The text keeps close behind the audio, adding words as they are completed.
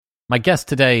My guest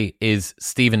today is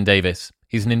Stephen Davis.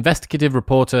 He's an investigative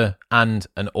reporter and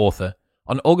an author.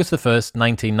 On August the 1st,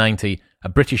 1990, a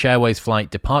British Airways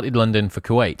flight departed London for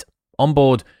Kuwait. On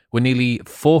board were nearly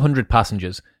 400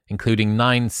 passengers, including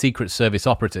 9 Secret Service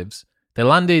operatives. They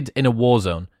landed in a war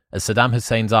zone as Saddam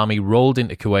Hussein's army rolled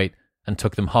into Kuwait and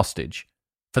took them hostage.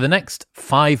 For the next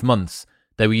 5 months,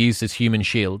 they were used as human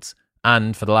shields,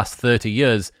 and for the last 30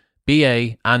 years,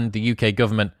 BA and the UK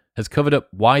government has covered up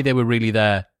why they were really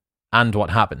there and what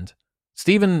happened.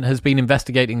 Stephen has been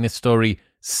investigating this story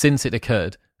since it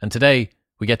occurred, and today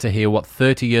we get to hear what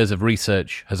 30 years of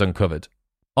research has uncovered.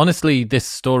 Honestly, this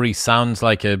story sounds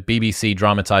like a BBC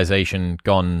dramatization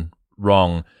gone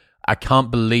wrong. I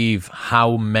can't believe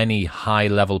how many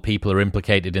high-level people are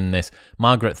implicated in this.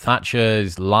 Margaret Thatcher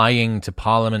is lying to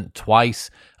Parliament twice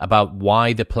about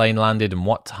why the plane landed and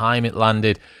what time it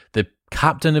landed. The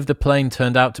captain of the plane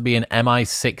turned out to be an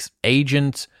MI6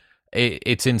 agent.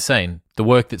 It's insane. The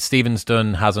work that Stephen's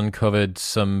done has uncovered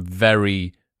some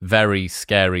very, very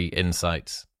scary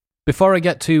insights. Before I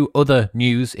get to other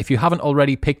news, if you haven't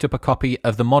already picked up a copy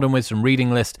of the Modern Wisdom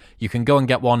reading list, you can go and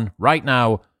get one right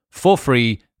now for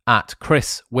free at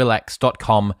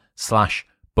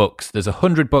chriswillx.com/books. There's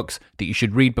 100 books that you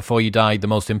should read before you die, the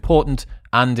most important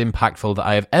and impactful that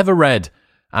I have ever read,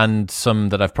 and some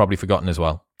that I've probably forgotten as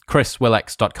well.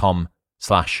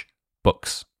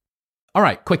 chriswillx.com/books. All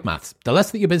right, quick maths. The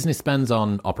less that your business spends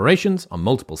on operations, on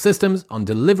multiple systems, on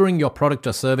delivering your product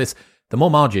or service, the more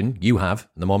margin you have,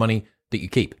 the more money that you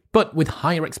keep. But with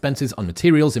higher expenses on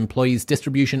materials, employees,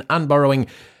 distribution, and borrowing,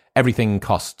 everything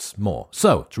costs more.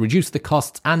 So, to reduce the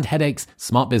costs and headaches,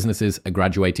 smart businesses are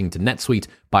graduating to NetSuite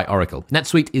by Oracle.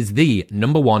 NetSuite is the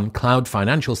 #1 cloud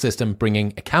financial system,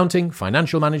 bringing accounting,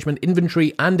 financial management,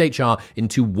 inventory, and HR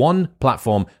into one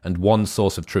platform and one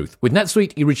source of truth. With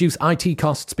NetSuite, you reduce IT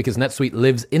costs because NetSuite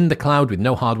lives in the cloud with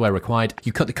no hardware required.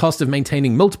 You cut the cost of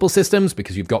maintaining multiple systems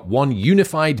because you've got one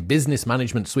unified business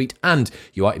management suite, and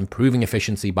you are improving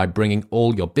efficiency by bringing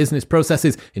all your business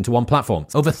processes into one platform.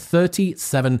 Over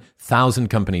 37,000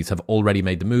 companies have already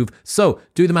made the move, so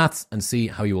do the maths and see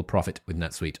how you will profit with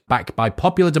NetSuite. Backed by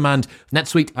popular demand,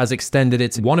 NetSuite has extended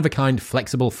its one-of-a-kind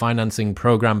flexible financing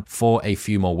program for a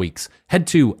few more weeks. Head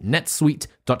to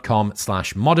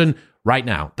netsuite.com/modern right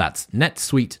now. That's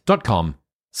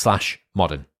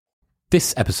netsuite.com/modern.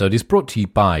 This episode is brought to you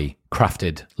by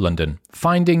Crafted London.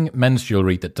 Finding men's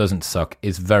jewellery that doesn't suck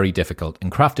is very difficult,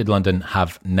 and Crafted London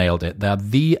have nailed it. They are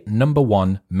the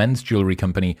 #1 men's jewellery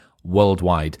company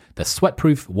worldwide. They're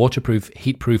sweatproof, waterproof,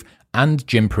 heatproof, and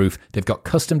gym-proof. They've got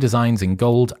custom designs in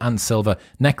gold and silver,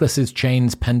 necklaces,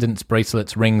 chains, pendants,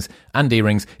 bracelets, rings, and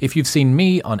earrings. If you've seen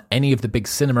me on any of the big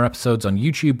cinema episodes on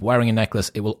YouTube wearing a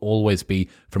necklace, it will always be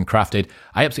from Crafted.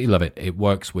 I absolutely love it. It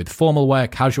works with formal wear,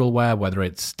 casual wear, whether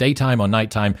it's daytime or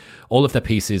nighttime. All of their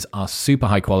pieces are super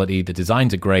high quality. The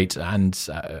designs are great, and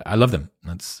I love them.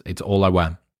 It's all I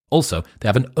wear. Also, they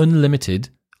have an unlimited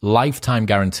lifetime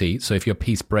guarantee, so if your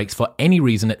piece breaks for any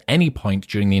reason at any point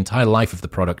during the entire life of the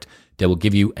product, they will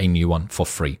give you a new one for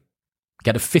free.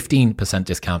 Get a 15%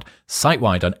 discount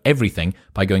site-wide on everything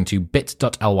by going to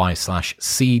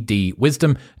bit.ly/cdwisdom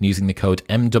and using the code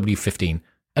MW15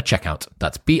 at checkout.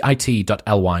 That's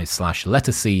bit.ly/C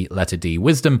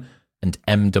wisdom and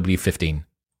MW15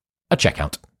 at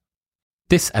checkout.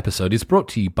 This episode is brought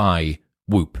to you by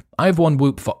Whoop. I've worn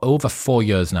Whoop for over 4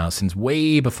 years now, since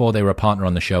way before they were a partner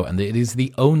on the show, and it is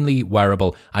the only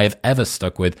wearable I have ever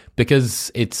stuck with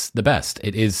because it's the best.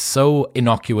 It is so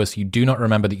innocuous, you do not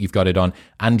remember that you've got it on,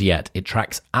 and yet it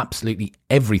tracks absolutely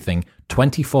everything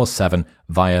 24/7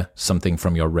 via something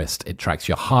from your wrist. It tracks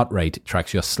your heart rate, it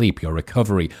tracks your sleep, your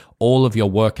recovery, all of your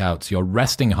workouts, your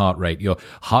resting heart rate, your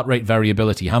heart rate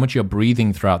variability, how much you're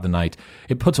breathing throughout the night.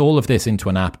 It puts all of this into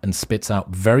an app and spits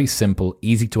out very simple,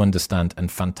 easy to understand,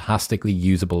 and fantastically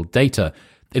usable data.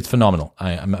 It's phenomenal.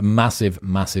 I am a massive,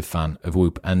 massive fan of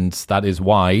Whoop, and that is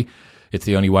why it's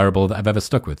the only wearable that I've ever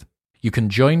stuck with. You can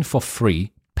join for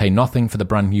free, pay nothing for the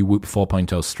brand new Whoop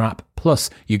 4.0 strap, plus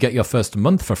you get your first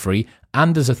month for free,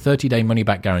 and there's a 30-day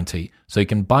money-back guarantee. So you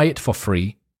can buy it for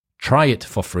free, try it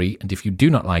for free, and if you do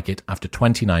not like it, after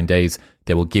 29 days,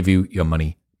 they will give you your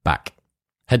money back.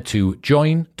 Head to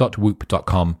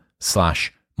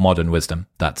join.whoop.com/modernwisdom.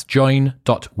 That's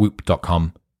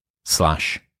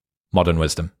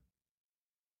join.whoop.com/modernwisdom.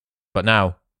 But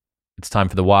now, it's time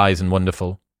for the wise and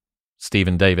wonderful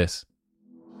Stephen Davis.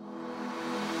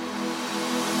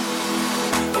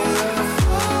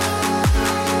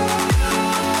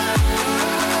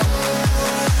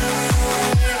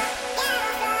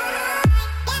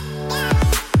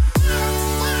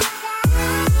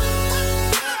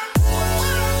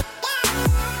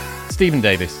 Stephen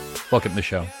Davis, Welcome to the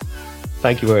show.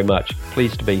 Thank you very much.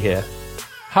 Pleased to be here.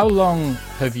 How long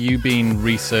have you been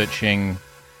researching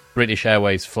British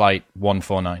Airways Flight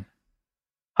 149?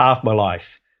 Half my life.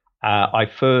 I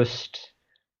first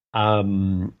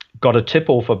got a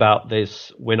tip-off about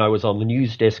this when I was on the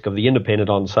news desk of The Independent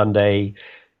on Sunday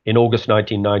in August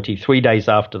 1990, 3 days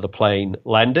after the plane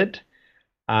landed.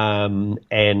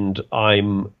 And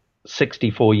I'm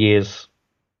 64 years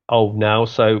old now,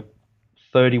 so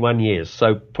 31 years,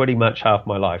 so pretty much half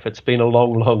my life. It's been a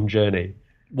long, long journey.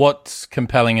 What's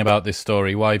compelling about this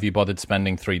story? Why have you bothered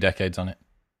spending 3 decades on it?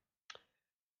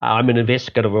 I'm an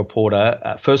investigative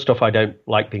reporter. First off, I don't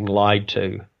like being lied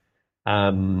to.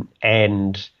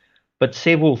 But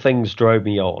several things drove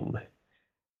me on.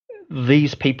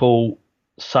 These people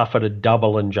suffered a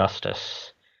double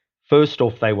injustice. First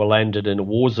off, they were landed in a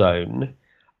war zone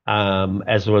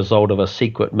as a result of a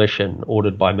secret mission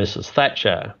ordered by Mrs.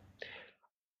 Thatcher.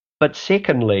 But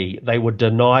secondly, they were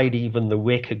denied even the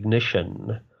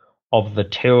recognition of the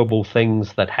terrible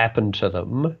things that happened to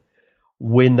them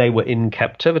when they were in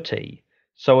captivity.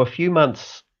 So a few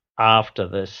months after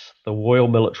this, the Royal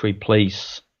Military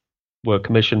Police were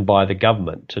commissioned by the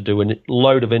government to do a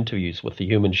load of interviews with the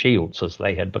Human Shields, as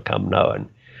they had become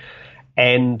known.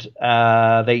 And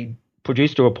they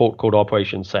produced a report called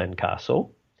Operation Sandcastle.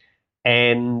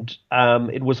 And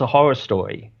it was a horror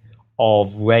story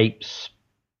of rapes,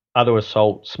 other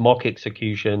assaults, mock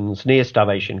executions, near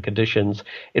starvation conditions.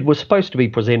 It was supposed to be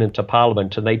presented to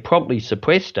Parliament, and they promptly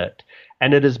suppressed it,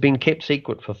 and it has been kept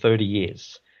secret for 30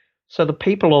 years. So the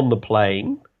people on the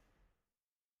plane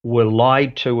were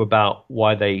lied to about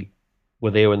why they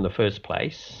were there in the first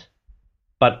place,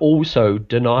 but also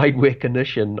denied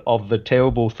recognition of the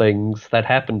terrible things that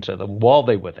happened to them while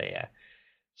they were there.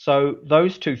 So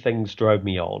those two things drove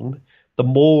me on. The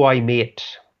more I met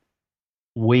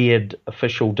weird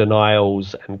official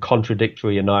denials and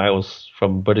contradictory denials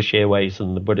from British Airways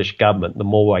and the British government, the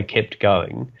more I kept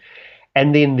going.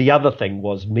 And then the other thing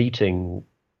was meeting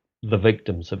the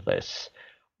victims of this,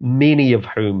 many of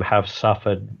whom have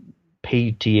suffered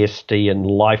PTSD and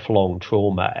lifelong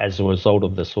trauma as a result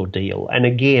of this ordeal. And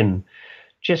again,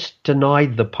 just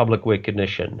denied the public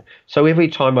recognition. So every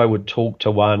time I would talk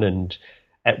to one, and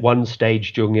at one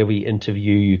stage during every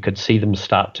interview, you could see them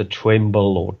start to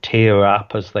tremble or tear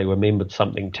up as they remembered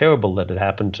something terrible that had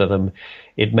happened to them.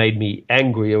 It made me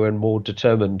angrier and more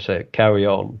determined to carry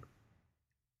on.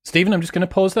 Stephen, I'm just going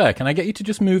to pause there. Can I get you to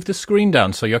just move the screen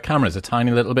down so your camera's a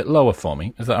tiny little bit lower for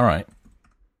me? Is that all right?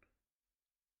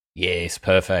 Yes,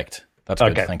 perfect. That's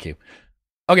good. Okay. Thank you.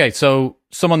 Okay, so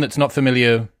someone that's not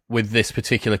familiar with this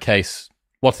particular case,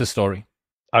 what's the story?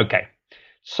 Okay.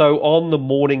 So on the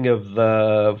morning of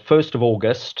the 1st of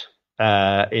August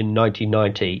in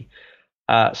 1990,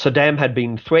 Saddam had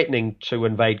been threatening to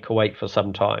invade Kuwait for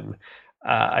some time.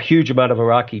 A huge amount of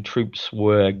Iraqi troops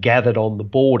were gathered on the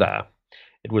border.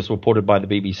 It was reported by the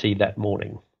BBC that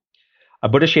morning. A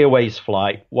British Airways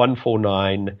flight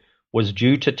 149 was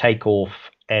due to take off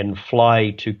and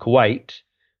fly to Kuwait,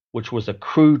 which was a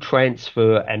crew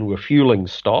transfer and refueling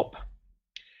stop,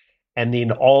 and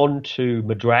then on to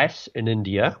Madras in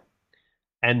India,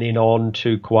 and then on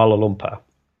to Kuala Lumpur.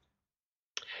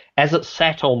 As it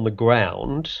sat on the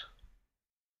ground,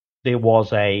 there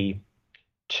was a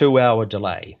 2-hour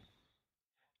delay.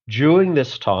 During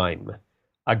this time,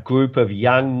 a group of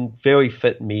young, very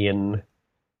fit men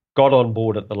got on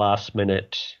board at the last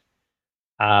minute.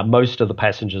 Most of the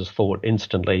passengers thought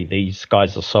instantly these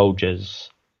guys are soldiers,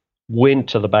 went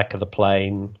to the back of the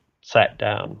plane, sat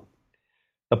down.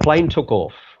 The plane took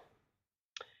off.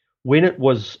 When it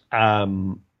was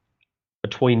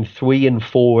between 3 and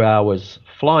 4 hours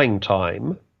flying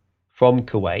time from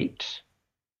Kuwait,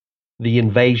 the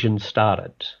invasion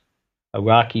started.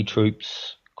 Iraqi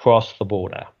troops crossed the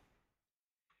border.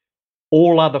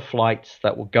 All other flights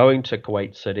that were going to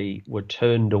Kuwait City were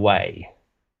turned away,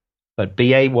 but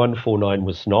BA 149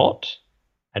 was not,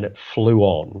 and it flew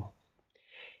on.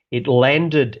 It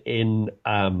landed in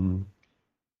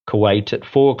Kuwait at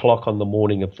 4 o'clock on the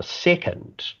morning of the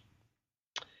 2nd.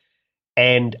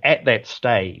 And at that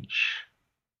stage,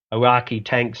 Iraqi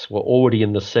tanks were already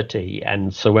in the city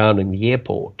and surrounding the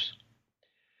airport.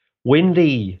 When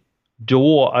the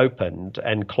door opened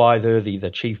and Clive Irvie,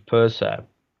 the chief purser,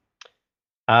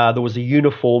 there was a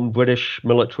uniformed British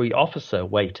military officer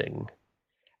waiting.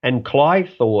 And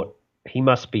Clive thought he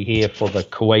must be here for the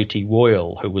Kuwaiti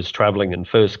royal who was travelling in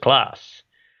first class.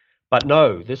 But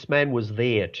no, this man was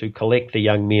there to collect the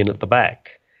young men at the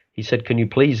back. He said, "Can you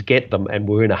please get them? And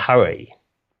we're in a hurry."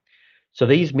 So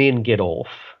these men get off.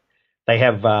 They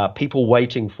have people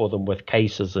waiting for them with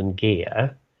cases and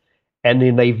gear. and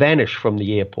then they vanish from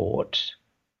the airport,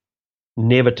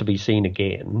 never to be seen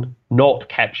again, not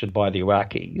captured by the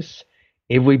Iraqis.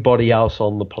 Everybody else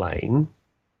on the plane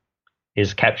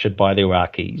is captured by the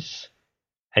Iraqis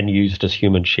and used as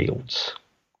human shields.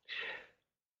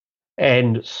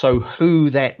 And so who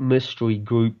that mystery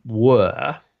group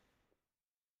were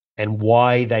and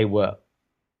why they were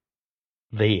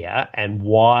there and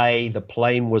why the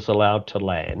plane was allowed to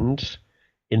land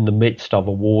in the midst of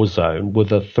a war zone were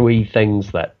the three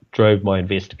things that drove my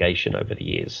investigation over the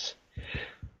years.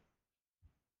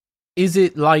 Is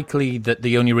it likely that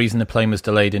the only reason the plane was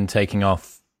delayed in taking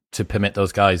off to permit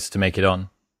those guys to make it on?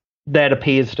 That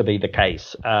appears to be the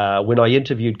case. When I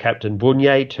interviewed Captain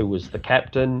Brunier, who was the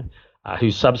captain,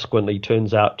 who subsequently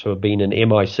turns out to have been an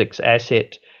MI6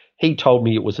 asset, he told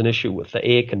me it was an issue with the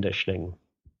air conditioning.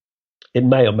 It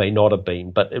may or may not have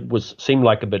been, but it seemed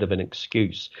like a bit of an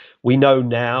excuse. We know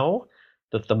now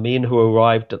that the men who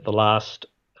arrived at the last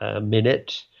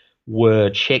minute were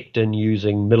checked in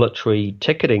using military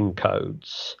ticketing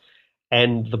codes.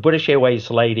 And the British Airways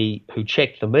lady who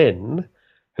checked them in,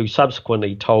 who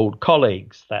subsequently told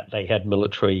colleagues that they had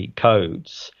military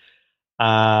codes,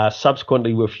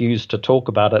 subsequently refused to talk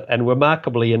about it. And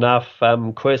remarkably enough,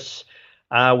 Chris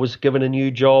was given a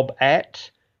new job at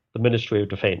the Ministry of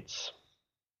Defence.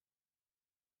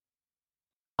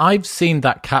 I've seen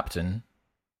that captain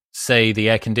say the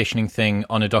air conditioning thing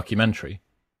on a documentary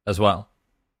as well.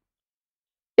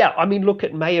 Yeah, I mean, look,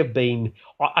 it may have been,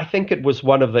 I think it was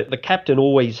one of the captain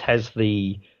always has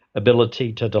the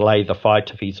ability to delay the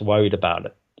fight if he's worried about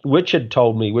it. Richard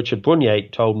Brunier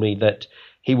told me that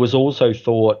he was also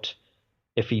thought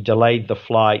if he delayed the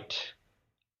flight,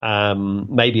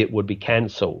 maybe it would be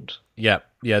cancelled. Yeah,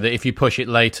 that if you push it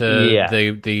later,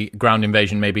 the ground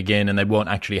invasion may begin and they won't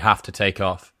actually have to take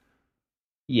off.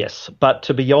 Yes, but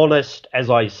to be honest, as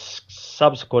I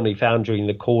subsequently found during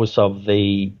the course of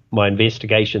my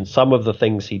investigation, some of the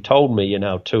things he told me in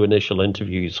our two initial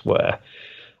interviews were,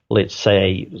 let's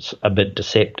say, a bit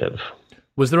deceptive.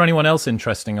 Was there anyone else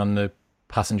interesting on the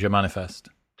passenger manifest?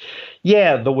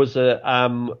 Yeah, there was a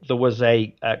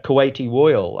Kuwaiti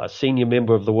royal, a senior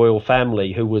member of the royal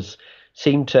family, who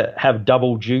seemed to have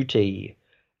double duty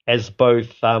as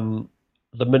both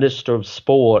the Minister of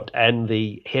Sport and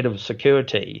the head of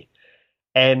security.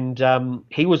 And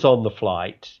he was on the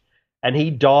flight and he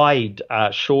died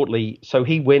shortly. So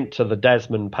he went to the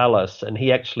Dasman Palace and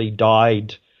he actually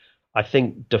died, I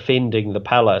think, defending the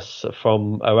palace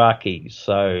from Iraqis.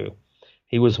 So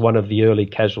he was one of the early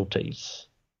casualties.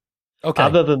 Okay.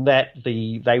 Other than that,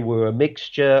 they were a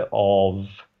mixture of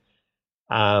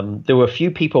there were a few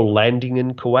people landing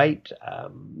in Kuwait.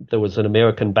 There was an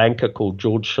American banker called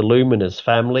George Shalom and his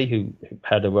family who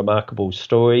had a remarkable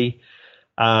story.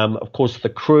 Of course, the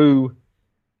crew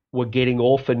were getting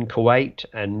off in Kuwait,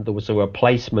 and there was a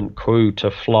replacement crew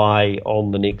to fly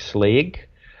on the next leg.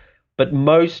 But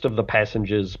most of the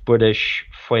passengers, British,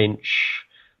 French,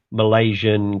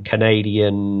 Malaysian,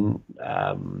 Canadian,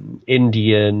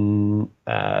 Indian,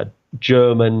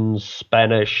 Germans,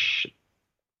 Spanish,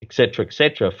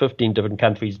 etc., 15 different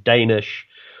countries, Danish,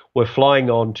 were flying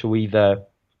on to either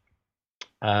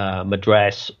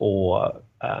Madras or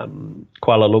Kuala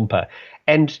Lumpur.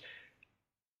 And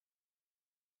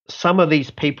some of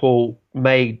these people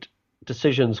made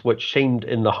decisions which seemed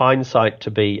in the hindsight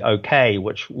to be okay,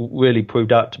 which really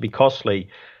proved out to be costly.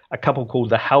 A couple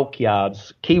called the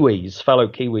Halkyards, Kiwis, fellow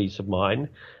Kiwis of mine,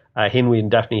 Henry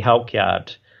and Daphne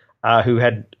Halkyard, who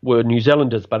were New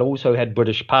Zealanders but also had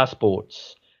British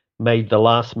passports, made the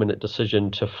last-minute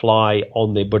decision to fly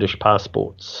on their British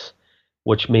passports,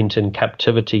 which meant in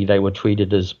captivity they were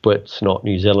treated as Brits, not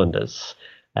New Zealanders,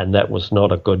 and that was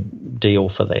not a good deal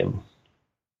for them.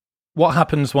 What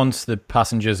happens once the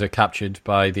passengers are captured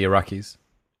by the Iraqis?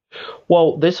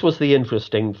 Well, this was the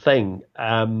interesting thing.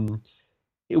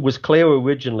 It was clear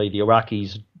originally the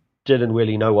Iraqis didn't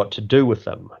really know what to do with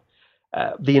them.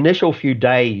 The initial few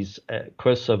days,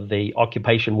 Chris, of the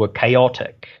occupation were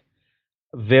chaotic,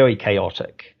 very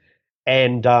chaotic.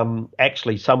 And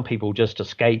actually, some people just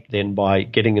escaped then by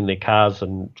getting in their cars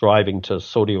and driving to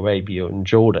Saudi Arabia and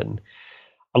Jordan.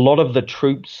 A lot of the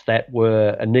troops that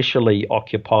were initially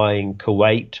occupying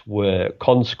Kuwait were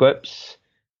conscripts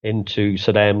into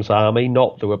Saddam's army,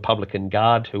 not the Republican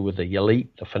Guard, who were the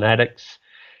elite, the fanatics.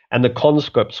 And the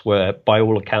conscripts were, by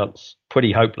all accounts,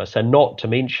 pretty hopeless, and not to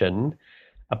mention,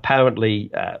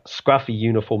 apparently, scruffy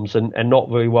uniforms and not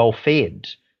very well fed.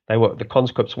 The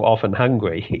conscripts were often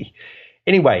hungry.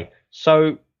 Anyway,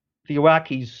 so the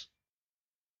Iraqis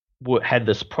had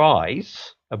this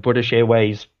prize, a British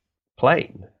Airways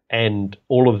plane, and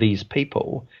all of these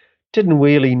people didn't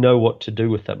really know what to do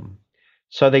with them.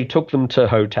 So they took them to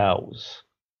hotels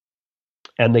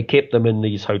and they kept them in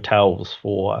these hotels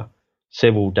for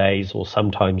several days or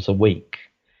sometimes a week.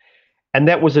 And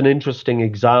that was an interesting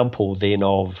example then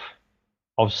of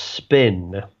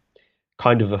spin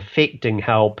kind of affecting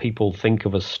how people think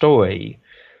of a story.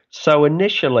 So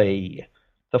initially,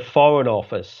 the Foreign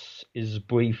Office is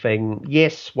briefing,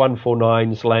 yes,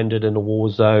 149's landed in a war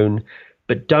zone,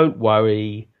 but don't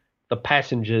worry, the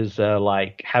passengers are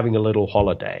like having a little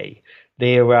holiday.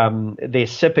 They're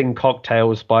sipping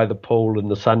cocktails by the pool in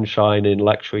the sunshine in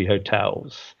luxury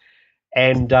hotels.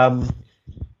 And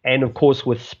of course,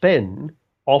 with spin,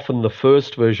 often the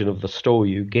first version of the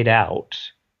story you get out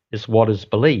is what is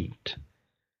believed.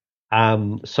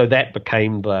 So that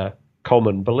became the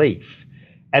common belief.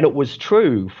 And it was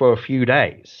true for a few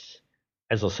days.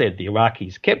 As I said, the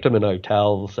Iraqis kept them in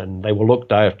hotels and they were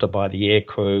looked after by the air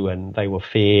crew and they were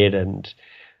fed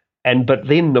but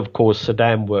then of course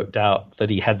Saddam worked out that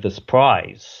he had this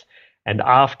prize. And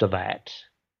after that,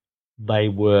 they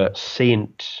were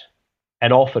sent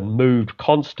and often moved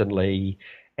constantly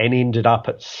and ended up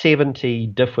at 70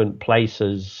 different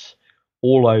places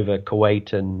all over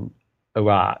Kuwait and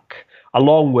Iraq,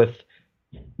 along with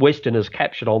Westerners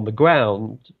captured on the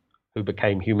ground who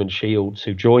became human shields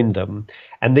who joined them.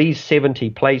 And these 70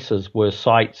 places were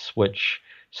sites which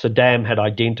Saddam had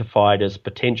identified as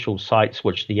potential sites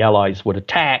which the Allies would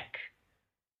attack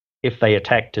if they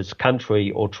attacked his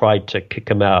country or tried to kick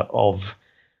him out of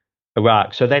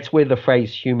Iraq. So that's where the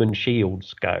phrase human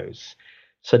shields goes.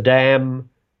 Saddam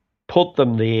put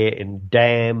them there in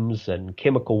dams and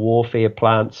chemical warfare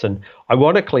plants. And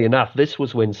ironically enough, this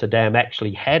was when Saddam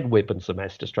actually had weapons of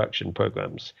mass destruction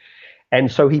programs. And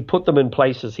so he put them in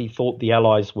places he thought the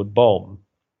Allies would bomb.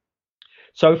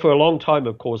 So for a long time,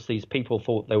 of course, these people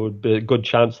thought there would be a good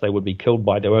chance they would be killed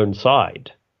by their own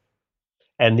side.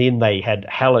 And then they had a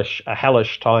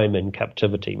hellish time in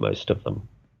captivity, most of them.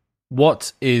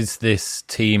 What is this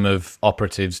team of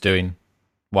operatives doing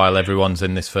while everyone's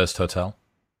in this first hotel?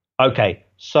 Okay,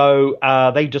 so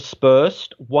they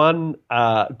dispersed. One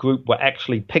group were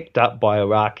actually picked up by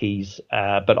Iraqis,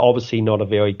 but obviously not a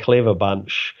very clever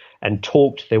bunch, and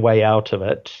talked their way out of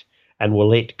it and were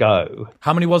let go.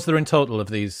 How many was there in total of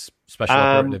these special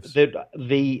operatives?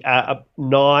 The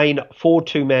 9, 4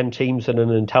 two-man teams and an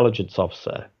intelligence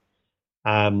officer.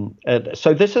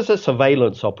 So this is a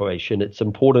surveillance operation. It's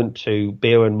important to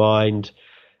bear in mind.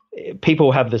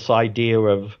 People have this idea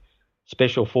of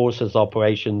special forces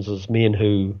operations as men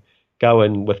who go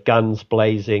in with guns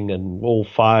blazing and all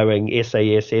firing,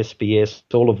 SAS, SBS,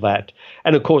 all of that.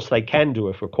 And of course they can do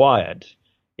if required,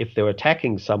 if they're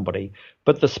attacking somebody.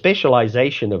 But the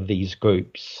specialization of these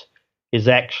groups is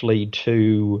actually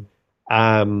to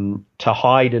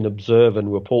hide and observe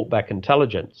and report back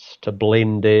intelligence, to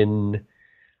blend in.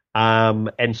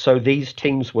 And so these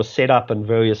teams were set up in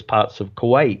various parts of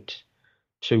Kuwait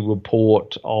to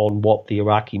report on what the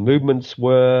Iraqi movements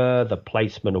were, the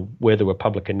placement of where the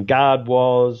Republican Guard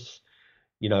was,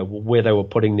 where they were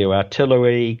putting their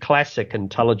artillery, classic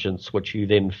intelligence, which you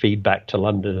then feed back to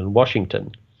London and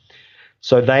Washington.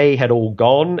 So they had all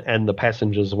gone and the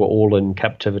passengers were all in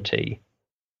captivity.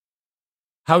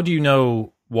 How do you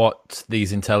know what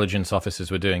these intelligence officers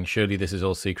were doing? Surely this is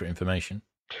all secret information.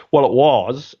 Well, it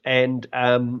was, and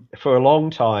for a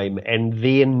long time. And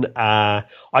then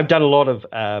I've done a lot of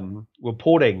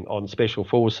reporting on special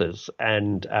forces,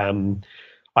 and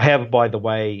I have, by the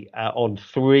way, on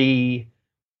 4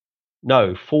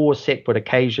 separate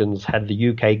occasions had the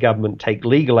UK government take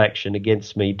legal action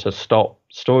against me to stop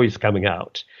stories coming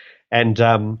out. And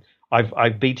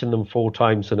I've beaten them 4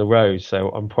 times in a row, so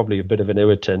I'm probably a bit of an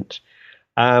irritant.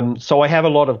 So I have a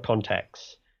lot of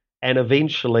contacts. And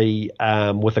eventually,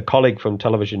 with a colleague from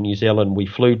Television New Zealand, we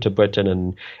flew to Britain,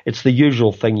 and it's the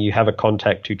usual thing. You have a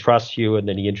contact who trusts you, and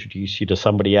then he introduces you to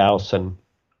somebody else. And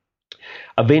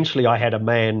eventually I had a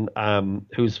man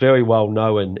who's very well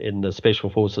known in the Special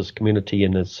Forces community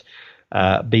and has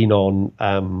been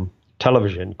on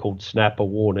television, called Snapper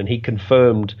Warren, and he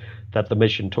confirmed that the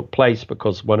mission took place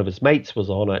because one of his mates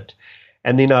was on it.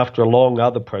 And then after a long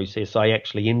other process, I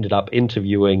actually ended up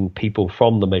interviewing people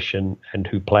from the mission and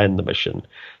who planned the mission.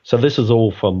 So this is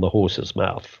all from the horse's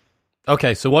mouth.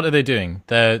 Okay, so what are they doing?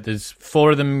 There's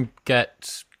 4 of them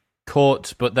get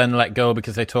caught, but then let go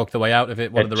because they talk their way out of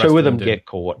it. What are the rest 2 of them doing? Get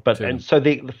caught. So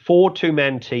the 4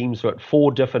 two-man teams were at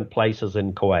 4 different places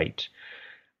in Kuwait.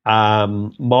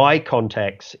 My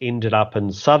contacts ended up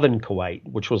in southern Kuwait,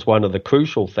 which was one of the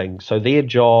crucial things. So their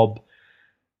job,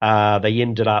 they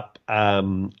ended up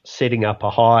setting up a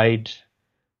hide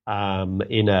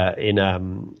in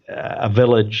a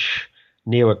village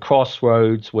near a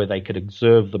crossroads where they could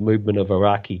observe the movement of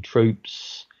Iraqi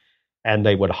troops, and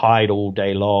they would hide all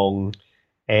day long.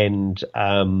 And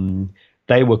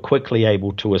they were quickly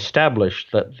able to establish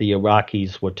that the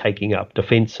Iraqis were taking up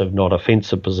defensive, not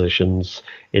offensive positions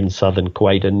in southern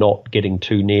Kuwait and not getting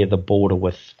too near the border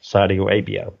with Saudi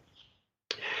Arabia.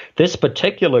 This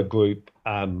particular group,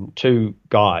 two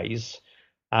guys,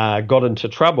 got into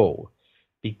trouble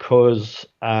because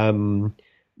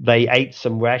they ate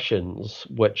some rations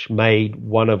which made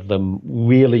one of them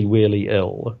really, really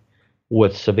ill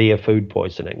with severe food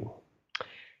poisoning,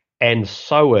 and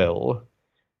so ill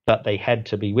that they had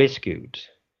to be rescued.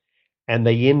 And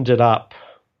they ended up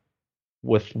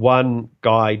with one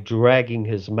guy dragging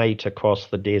his mate across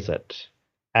the desert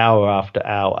hour after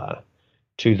hour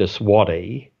to this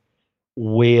wadi,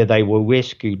 where they were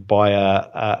rescued by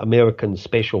a American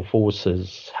Special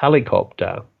Forces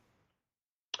helicopter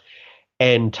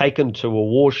and taken to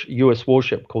a U.S.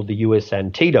 warship called the U.S.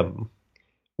 Antietam,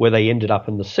 where they ended up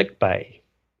in the sick bay.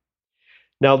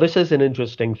 Now, this is an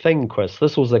interesting thing, Chris.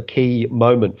 This was a key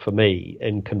moment for me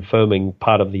in confirming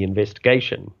part of the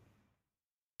investigation.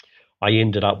 I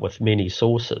ended up with many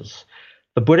sources.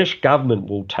 The British government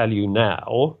will tell you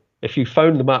now, if you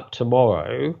phone them up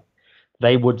tomorrow,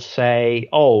 they would say,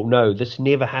 oh, no, this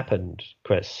never happened,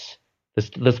 Chris.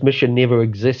 This mission never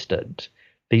existed.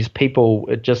 These people,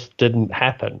 it just didn't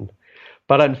happen.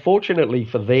 But unfortunately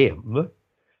for them,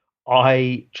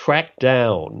 I tracked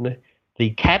down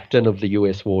the captain of the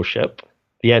U.S. warship,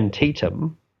 the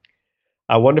Antietam,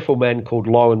 a wonderful man called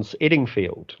Lawrence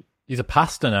Eddingfield. He's a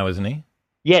pastor now, isn't he?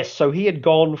 Yes, so he had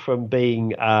gone from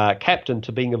being captain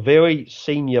to being a very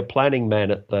senior planning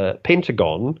man at the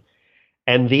Pentagon,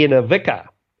 and then a vicar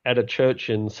at a church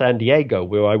in San Diego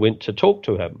where I went to talk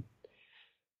to him.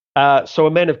 So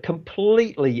a man of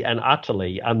completely and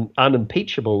utterly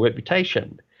unimpeachable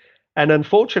reputation. And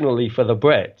unfortunately for the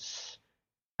Brits,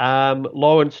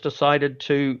 Lawrence decided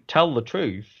to tell the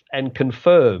truth and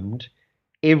confirmed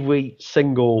every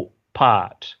single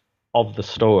part of the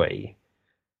story.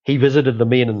 He visited the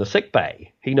men in the sick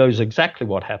bay. He knows exactly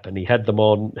what happened. He had them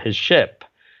on his ship.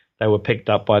 They were picked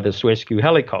up by this rescue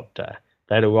helicopter.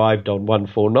 They'd arrived on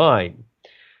 149.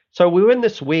 So we're in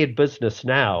this weird business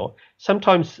now.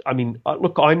 Sometimes, I mean,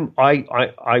 look, I'm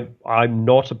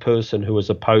not a person who is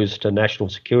opposed to national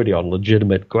security on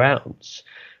legitimate grounds.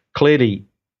 Clearly,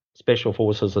 special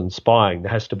forces and spying,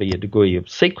 there has to be a degree of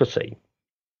secrecy.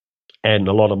 And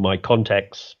a lot of my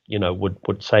contacts,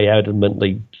 would say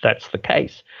adamantly that's the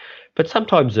case. But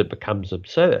sometimes it becomes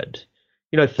absurd.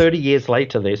 30 years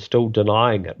later, they're still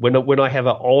denying it. When I have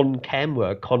an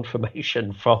on-camera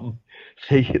confirmation from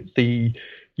the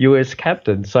US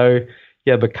captain. So,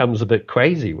 yeah, it becomes a bit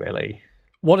crazy, really.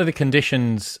 What are the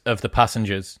conditions of the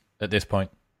passengers at this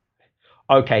point?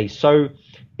 Okay, so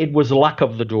it was luck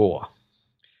of the draw.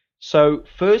 So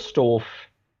first off,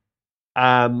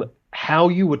 how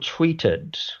you were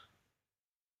treated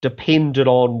depended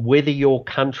on whether your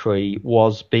country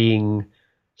was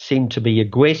seemed to be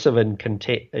aggressive in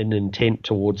intent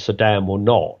towards Saddam or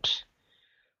not.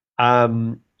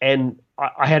 And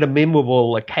I had a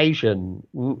memorable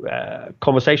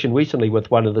conversation recently with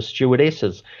one of the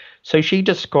stewardesses. So she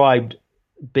described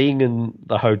being in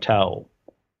the hotel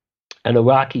and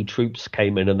Iraqi troops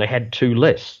came in and they had two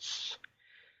lists.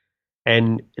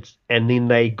 And then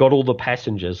they got all the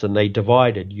passengers and they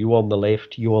divided you on the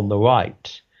left, you on the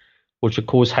right, which of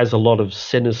course has a lot of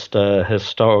sinister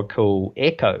historical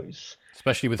echoes.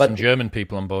 Especially with some German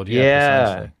people on board. Yeah,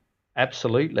 precisely.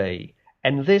 Absolutely.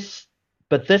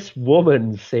 But this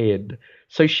woman said,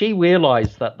 so she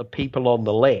realized that the people on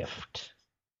the left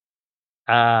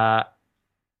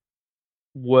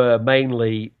were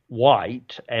mainly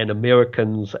white and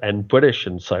Americans and British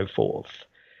and so forth.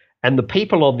 And the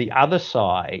people on the other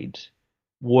side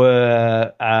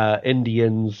were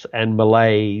Indians and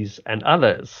Malays and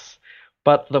others.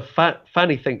 But the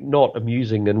funny thing, not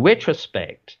amusing in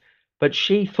retrospect, but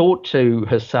she thought to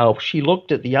herself, she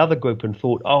looked at the other group and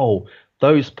thought, oh,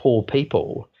 those poor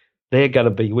people, they're going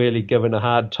to be really given a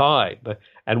hard time.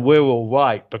 And we're all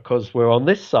right because we're on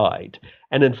this side.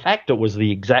 And in fact, it was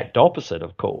the exact opposite,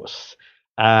 of course.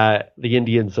 The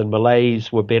Indians and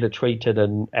Malays were better treated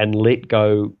and let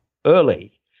go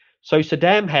early. So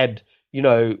Saddam had,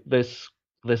 this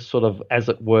sort of, as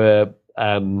it were,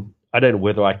 I don't know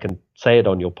whether I can say it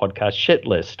on your podcast, shit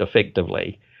list,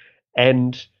 effectively.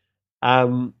 And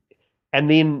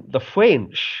then the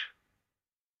French,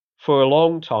 for a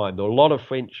long time, there were a lot of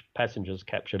French passengers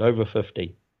captured, over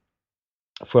 50.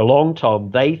 For a long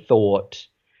time, they thought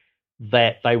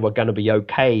that they were going to be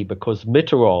okay because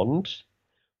Mitterrand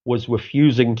was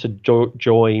refusing to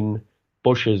join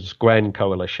Bush's grand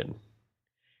coalition.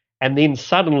 And then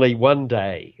suddenly one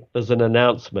day there's an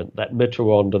announcement that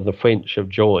Mitterrand and the French have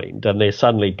joined, and they're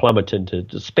suddenly plummet into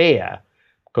despair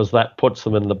because that puts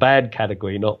them in the bad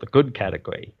category, not the good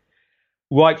category.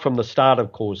 Right from the start,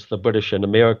 of course, the British and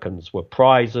Americans were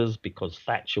prizes because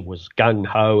Thatcher was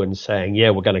gung-ho and saying, yeah,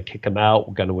 we're going to kick them out,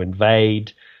 we're going to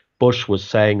invade. Bush was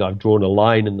saying, I've drawn a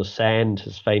line in the sand,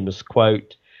 his famous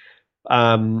quote.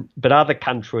 But other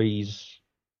countries,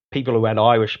 people who had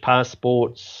Irish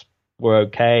passports were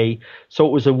okay. So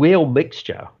it was a real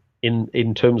mixture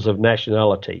in terms of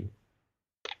nationality.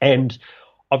 And,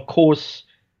 of course,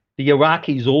 the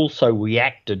Iraqis also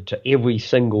reacted to every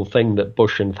single thing that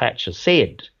Bush and Thatcher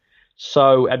said.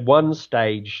 So at one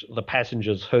stage, the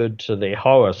passengers heard to their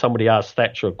horror, somebody asked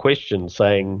Thatcher a question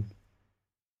saying,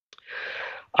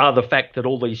 the fact that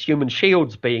all these human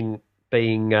shields being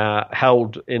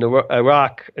held in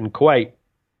Iraq and Kuwait,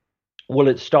 will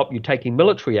it stop you taking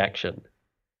military action?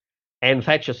 And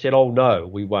Thatcher said, oh, no,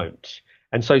 we won't.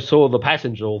 And so saw the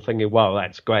passengers all thinking, well,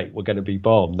 that's great. We're going to be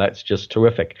bombed. That's just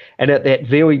terrific. And at that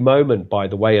very moment, by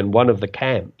the way, in one of the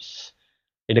camps,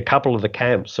 in a couple of the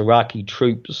camps, Iraqi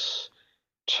troops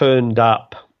turned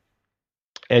up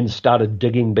and started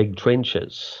digging big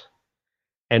trenches.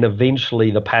 And eventually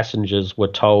the passengers were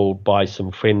told by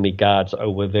some friendly guards,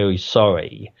 oh, we're very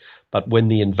sorry, but when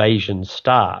the invasion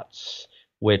starts,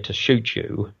 we're to shoot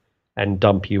you and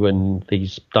dump your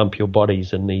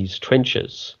bodies in these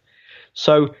trenches.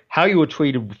 So how you were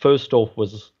treated, first off,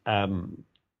 was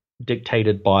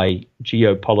dictated by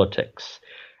geopolitics.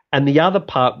 And the other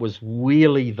part was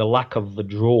really the luck of the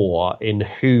draw in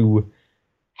who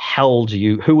held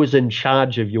you, who was in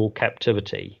charge of your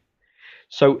captivity.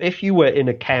 So if you were in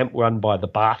a camp run by the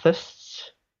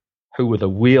Baathists, who were the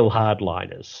real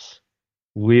hardliners,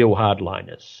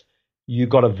 you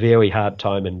got a very hard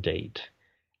time indeed.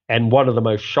 And one of the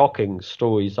most shocking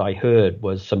stories I heard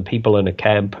was some people in a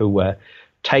camp who were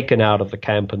taken out of the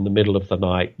camp in the middle of the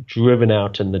night, driven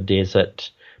out in the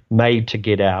desert, made to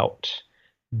get out,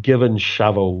 given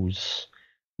shovels,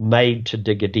 made to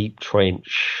dig a deep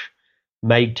trench,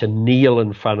 made to kneel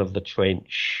in front of the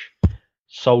trench,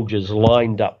 soldiers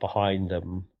lined up behind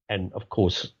them. And of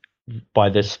course, by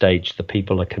this stage, the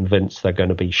people are convinced they're going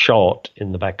to be shot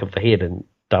in the back of the head and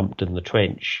dumped in the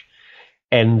trench.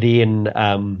 And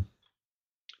then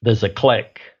there's a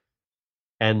click,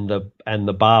 and the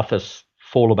Baathists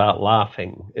fall about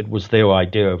laughing. It was their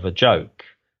idea of a joke,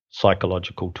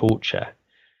 psychological torture.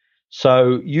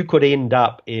 So you could end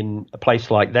up in a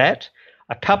place like that.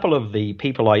 A couple of the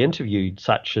people I interviewed,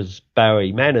 such as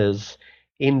Barry Manners,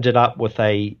 ended up with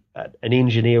an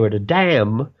engineer at a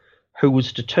dam who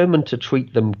was determined to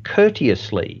treat them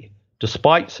courteously,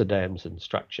 despite Saddam's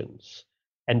instructions,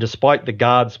 and despite the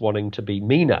guards wanting to be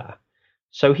meaner.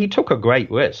 So he took a great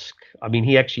risk. I mean,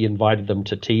 he actually invited them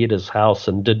to tea at his house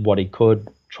and did what he could,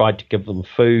 tried to give them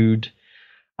food.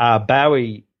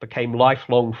 Barry became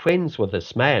lifelong friends with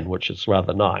this man, which is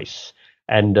rather nice.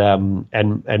 And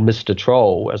Mr.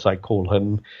 Troll, as I call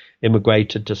him,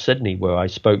 immigrated to Sydney, where I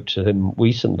spoke to him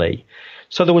recently.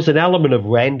 So there was an element of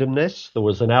randomness. There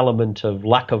was an element of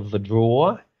luck of the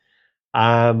draw.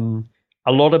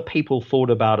 A lot of people thought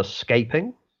about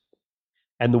escaping,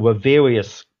 and there were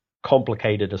various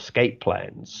complicated escape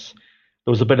plans.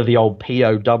 There was a bit of the old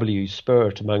POW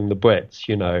spirit among the Brits,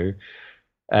 you know.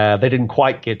 They didn't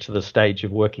quite get to the stage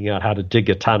of working out how to dig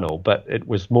a tunnel, but it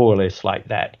was more or less like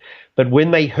that. But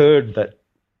when they heard that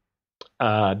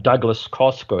Douglas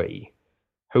Cosgrave,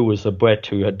 who was a Brit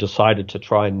who had decided to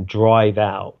try and drive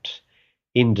out,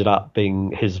 ended up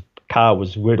being, his car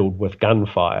was riddled with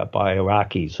gunfire by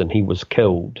Iraqis and he was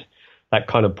killed. That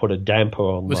kind of put a damper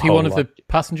on Was he one of the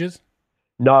passengers?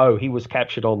 No, he was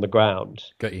captured on the ground.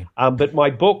 Got you. But my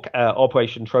book,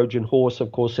 Operation Trojan Horse,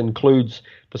 of course, includes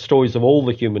the stories of all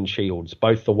the human shields,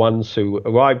 both the ones who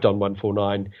arrived on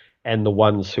 149 and the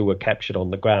ones who were captured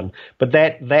on the ground. But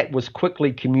that was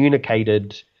quickly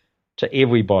communicated to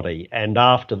everybody, and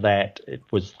after that,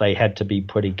 they had to be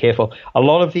pretty careful. A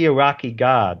lot of the Iraqi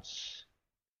guards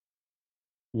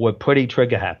were pretty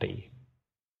trigger happy.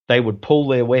 They would pull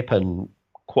their weapon,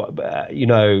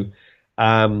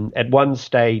 at one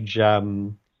stage,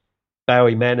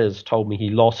 Barry Manners told me he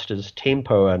lost his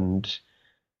temper and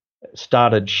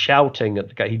started shouting at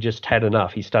the guy. He just had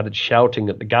enough. He started shouting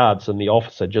at the guards, and the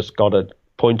officer just got it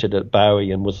pointed at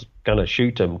Barry and was going to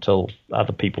shoot him till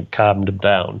other people calmed him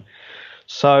down.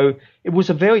 So it was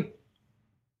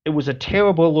a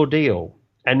terrible ordeal.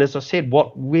 And as I said,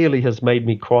 what really has made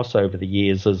me cross over the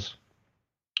years is,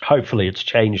 hopefully it's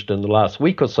changed in the last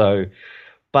week or so,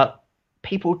 but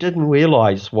people didn't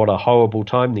realize what a horrible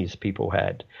time these people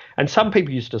had. And some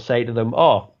people used to say to them,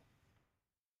 oh,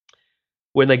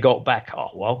 when they got back, oh,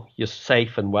 well, you're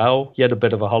safe and well. You had a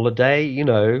bit of a holiday,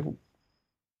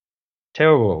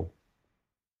 terrible.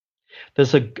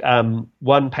 There's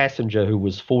one passenger who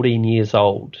was 14 years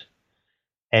old,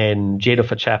 and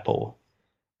Jennifer Chappell,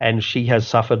 and she has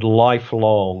suffered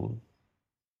lifelong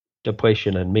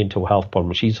depression and mental health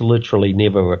problems. She's literally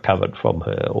never recovered from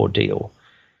her ordeal,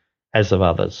 as of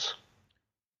others.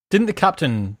 Didn't the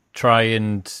captain try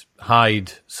and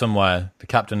hide somewhere, the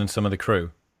captain and some of the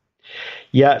crew?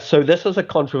 Yeah, so this is a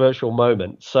controversial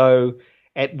moment. So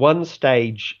at one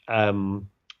stage,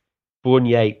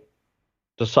 Bournier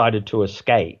decided to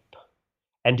escape,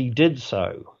 and he did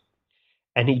so.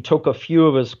 And he took a few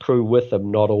of his crew with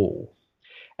him, not all.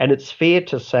 And it's fair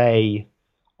to say,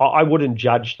 I wouldn't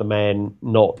judge the man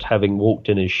not having walked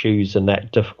in his shoes in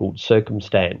that difficult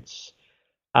circumstance.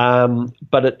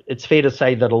 But it's fair to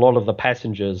say that a lot of the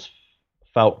passengers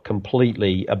felt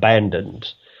completely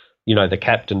abandoned, the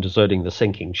captain deserting the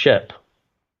sinking ship.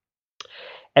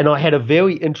 And I had a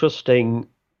very interesting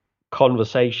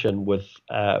conversation with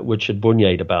Richard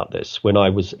Bournier about this when I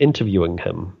was interviewing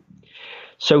him.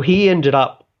 So he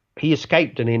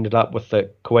escaped and ended up with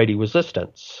the Kuwaiti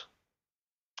resistance.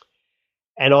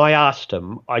 And I asked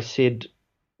him, I said,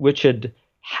 Richard,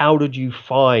 how did you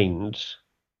find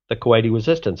the Kuwaiti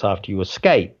resistance after you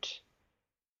escaped?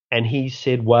 And he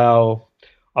said, well,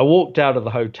 I walked out of the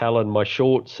hotel in my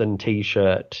shorts and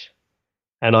T-shirt,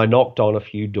 and I knocked on a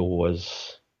few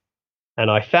doors, and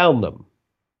I found them.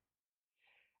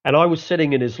 And I was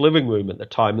sitting in his living room at the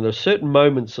time, and there are certain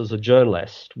moments as a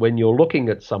journalist when you're looking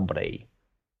at somebody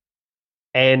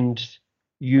and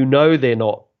they're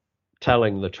not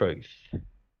telling the truth.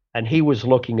 And he was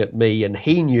looking at me, and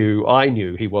I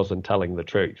knew he wasn't telling the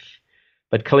truth,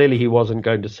 but clearly he wasn't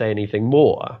going to say anything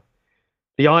more.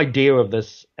 The idea of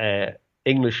this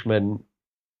Englishman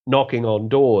knocking on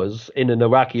doors in an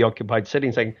Iraqi-occupied city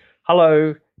and saying,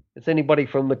 hello, is anybody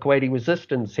from the Kuwaiti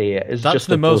resistance here? That's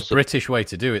the most British way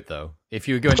to do it, though. If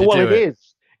you were going to do it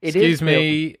is. Excuse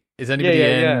me, is anybody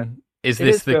in? Yeah. Is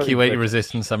this the Kuwaiti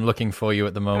resistance? I'm looking for you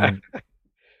at the moment.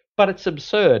 But it's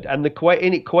absurd. And the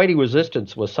Kuwaiti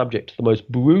resistance was subject to the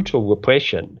most brutal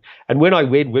repression. And when I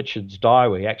read Richard's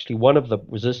diary, actually one of the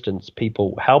resistance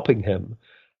people helping him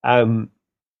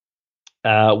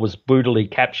was brutally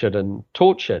captured and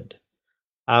tortured.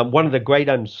 One of the great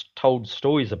untold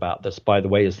stories about this, by the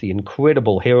way, is the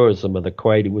incredible heroism of the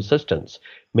Kuwaiti resistance,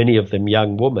 many of them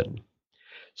young women.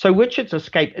 So Richard's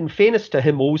escape, in fairness to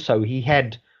him also, he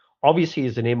had, obviously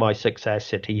as an MI6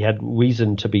 asset, he had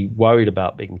reason to be worried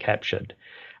about being captured.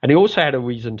 And he also had a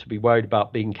reason to be worried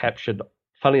about being captured,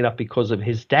 funnily enough, because of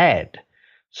his dad.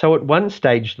 So at one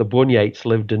stage, the Bourniers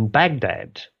lived in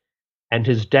Baghdad, and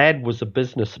his dad was a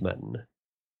businessman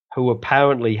who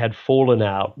apparently had fallen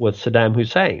out with Saddam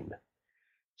Hussein.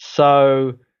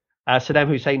 So Saddam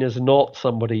Hussein is not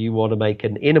somebody you want to make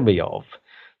an enemy of.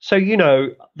 So,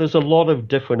 there's a lot of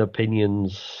different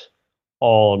opinions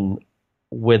on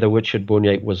whether Richard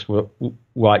Bournier was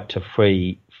right to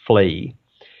flee.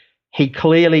 He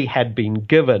clearly had been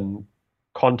given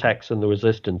contacts in the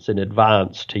resistance in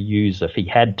advance to use if he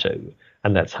had to,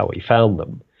 and that's how he found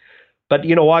them. But,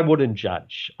 I wouldn't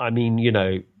judge. I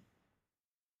mean,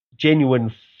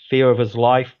 genuine fear of his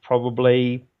life,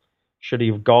 probably. Should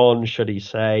he have gone? Should he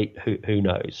say? Who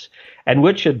knows? And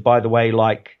Richard, by the way,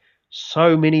 like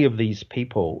so many of these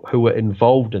people who were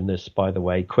involved in this, by the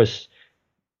way, Chris,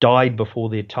 died before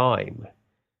their time.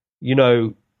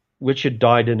 Richard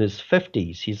died in his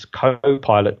 50s. His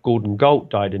co-pilot, Gordon Galt,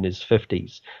 died in his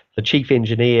 50s. The chief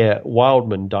engineer,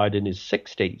 Wildman, died in his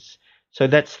 60s. So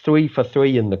that's 3 for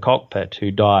 3 in the cockpit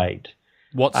who died.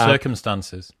 What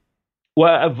circumstances?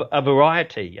 Well, a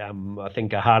variety. I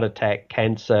think a heart attack,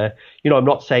 cancer. I'm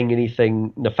not saying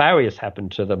anything nefarious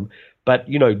happened to them, but,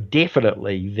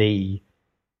 definitely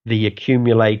the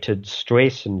accumulated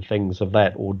stress and things of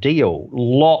that ordeal.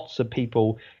 Lots of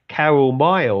people. Carol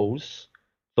Miles,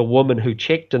 the woman who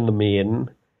checked in the men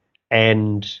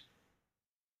and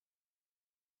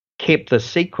kept the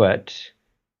secret,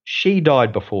 she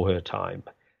died before her time.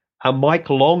 Mike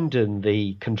Longdon,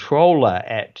 the controller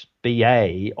at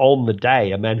BA on the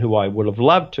day, a man who I would have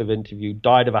loved to have interviewed,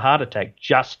 died of a heart attack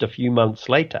just a few months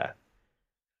later.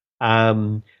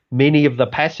 Many of the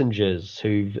passengers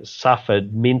who've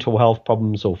suffered mental health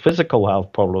problems or physical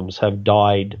health problems have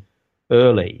died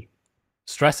early.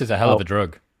 Stress is a hell of a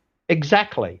drug.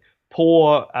 Exactly.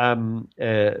 Poor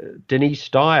Denise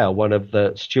Dyer, one of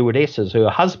the stewardesses, her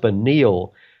husband,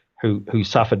 Neil, who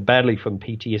suffered badly from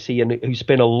PTSD and who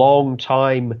spent a long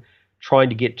time trying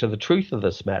to get to the truth of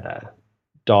this matter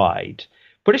died.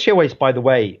 British Airways, by the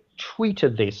way,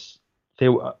 treated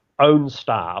their own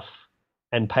staff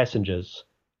and passengers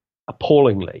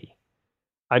appallingly.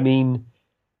 I mean,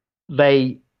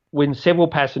 when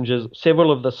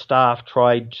several of the staff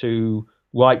tried to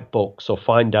write books or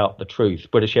find out the truth,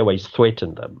 British Airways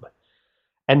threatened them.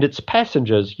 And its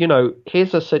passengers,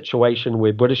 here's a situation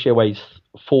where British Airways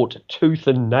fought tooth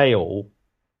and nail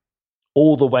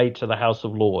all the way to the House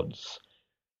of Lords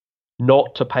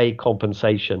not to pay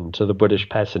compensation to the British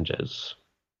passengers.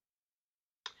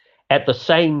 At the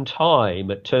same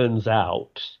time, it turns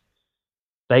out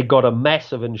they got a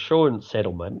massive insurance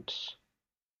settlement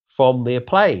from their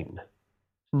plane.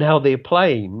 Now, their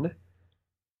plane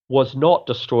was not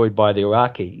destroyed by the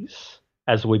Iraqis,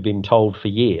 as we've been told for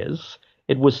years.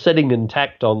 It was sitting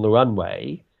intact on the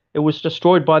runway. It was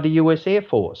destroyed by the US Air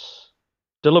Force,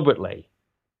 deliberately.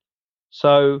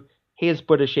 So here's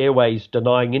British Airways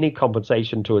denying any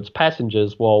compensation to its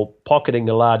passengers while pocketing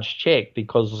a large check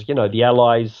because, the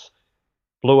Allies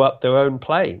blew up their own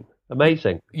plane.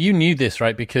 Amazing. You knew this,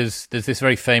 right? Because there's this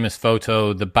very famous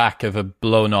photo, the back of a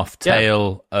blown off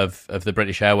tail of the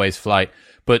British Airways flight.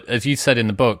 But as you said in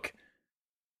the book,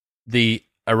 the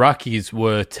Iraqis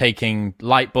were taking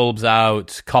light bulbs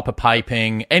out, copper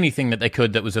piping, anything that they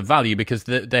could that was of value because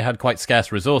they had quite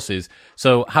scarce resources.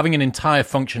 So having an entire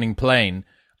functioning plane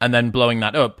and then blowing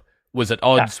that up was at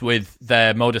odds with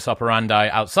their modus operandi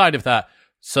outside of that.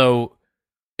 So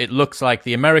it looks like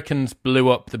the Americans blew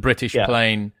up the British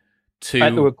plane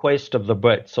at the request of the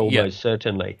Brits, almost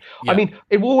certainly. Yeah. I mean,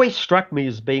 it always struck me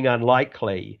as being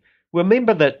unlikely.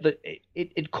 Remember that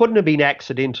it couldn't have been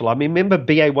accidental. I mean, remember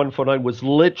BA-149 was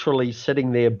literally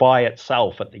sitting there by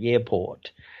itself at the airport.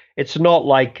 It's not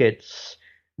like it's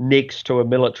next to a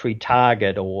military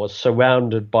target or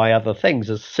surrounded by other things.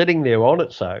 It's sitting there on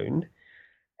its own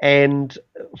and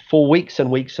for weeks and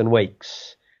weeks and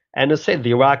weeks. And as I said,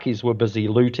 the Iraqis were busy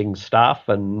looting stuff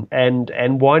and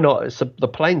why not? The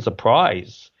plane's a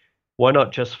prize. Why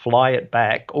not just fly it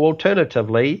back? Or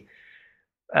alternatively,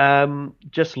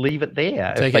 just leave it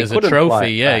there. Take it as a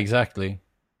trophy, yeah, exactly.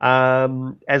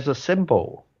 As a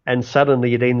symbol. And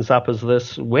suddenly it ends up as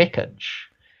this wreckage.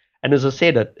 And as I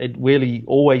said, it really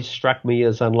always struck me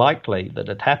as unlikely that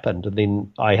it happened. And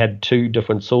then I had two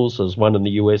different sources, one in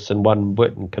the US and one in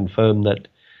Britain, confirm that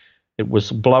it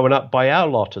was blown up by our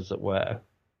lot, as it were.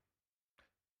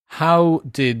 How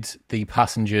did the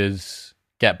passengers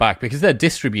get back? Because they're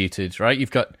distributed, right?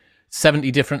 You've got 70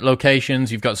 different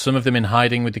locations. You've got some of them in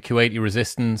hiding with the Kuwaiti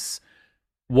resistance.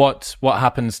 What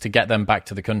happens to get them back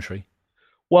to the country?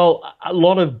 Well, a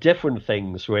lot of different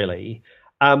things, really.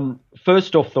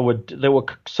 First off, there were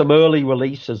some early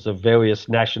releases of various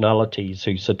nationalities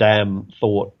who Saddam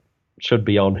thought should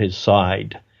be on his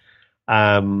side.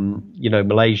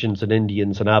 Malaysians and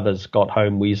Indians and others got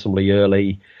home reasonably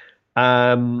early.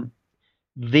 Then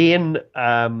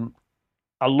a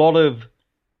lot of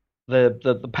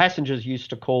the passengers used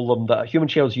to call them, the human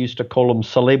shields used to call them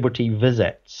celebrity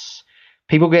visits.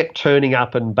 People get turning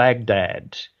up in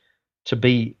Baghdad to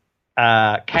be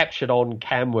captured on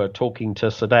camera talking to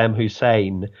Saddam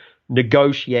Hussein,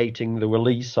 negotiating the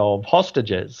release of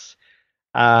hostages.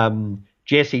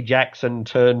 Jesse Jackson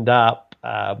turned up.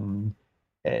 I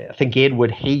think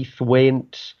Edward Heath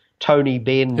went. Tony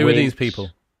Benn went. Who are these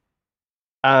people?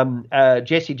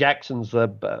 Jesse Jackson's the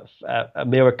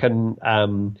American,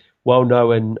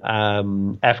 well-known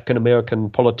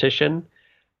African-American politician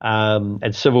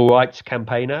and civil rights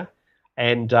campaigner.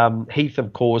 And Heath,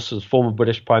 of course, is former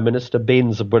British Prime Minister.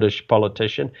 Benn's a British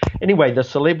politician. Anyway, the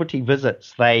celebrity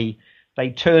visits, they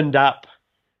turned up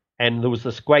and there was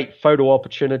this great photo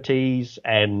opportunities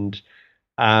and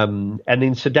then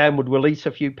Saddam would release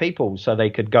a few people so they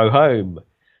could go home.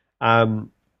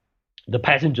 The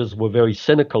passengers were very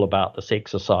cynical about this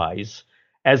exercise,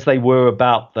 as they were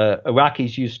about the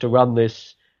Iraqis used to run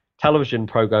this television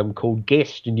program called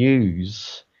Guest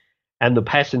News, and the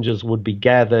passengers would be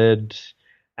gathered,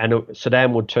 and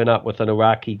Saddam would turn up with an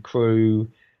Iraqi crew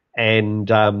and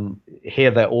hear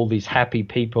that all these happy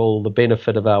people, the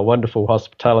benefit of our wonderful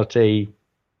hospitality.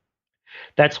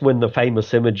 That's when the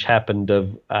famous image happened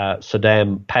of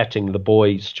Saddam patting the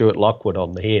boy Stuart Lockwood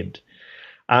on the head.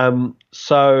 And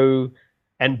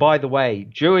by the way,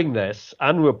 during this,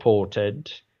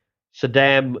 unreported,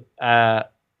 Saddam, a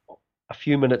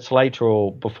few minutes later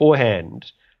or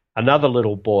beforehand, another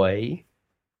little boy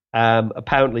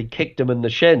apparently kicked him in the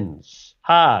shins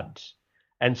hard.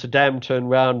 And Saddam turned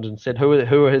round and said, who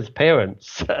are his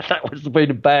parents? That was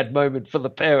been a bad moment for the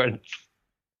parents.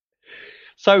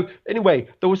 So anyway,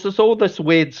 there was all this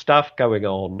weird stuff going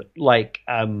on, like,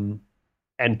 and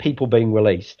and people being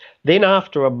released. Then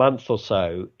after a month or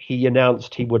so, he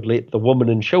announced he would let the women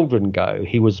and children go.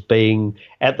 He was being,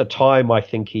 at the time, I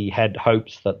think he had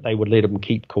hopes that they would let him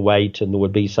keep Kuwait and there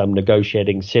would be some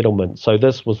negotiating settlement. So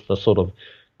this was the sort of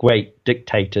great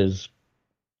dictator's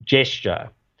gesture.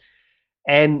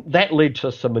 And that led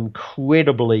to some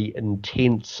incredibly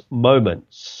intense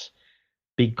moments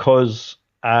because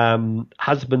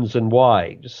husbands and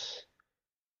wives,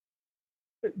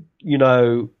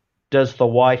 does the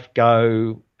wife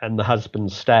go and the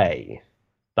husband stay?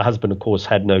 The husband, of course,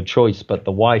 had no choice, but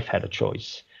the wife had a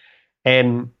choice.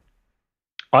 And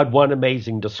I'd one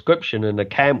amazing description in a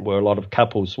camp where a lot of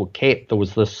couples were kept. There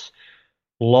was this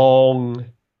long,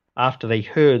 after they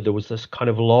heard, there was this kind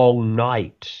of long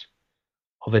night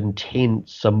of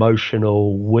intense,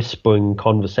 emotional, whispering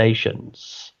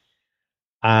conversations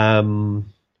where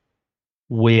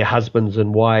husbands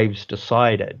and wives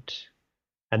decided,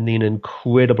 and then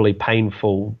incredibly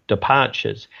painful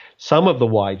departures. Some of the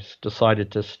wives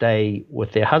decided to stay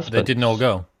with their husbands. They didn't all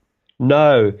go?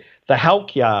 No. The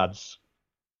Halkyards,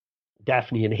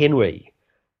 Daphne and Henry,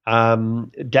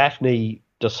 Daphne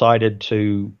decided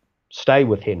to stay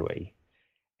with Henry.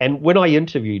 And when I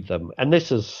interviewed them, and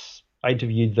I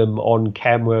interviewed them on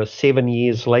camera 7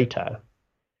 years later,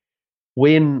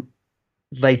 when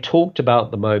they talked about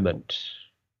the moment,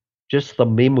 just the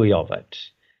memory of it,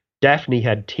 Daphne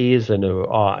had tears in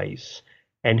her eyes,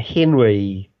 and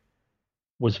Henry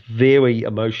was very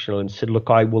emotional and said, look,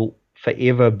 I will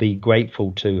forever be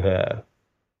grateful to her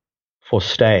for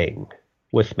staying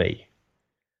with me.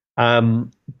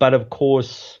 But of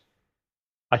course,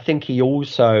 I think he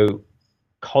also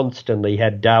constantly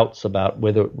had doubts about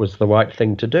whether it was the right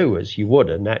thing to do, as you would,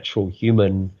 a natural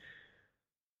human.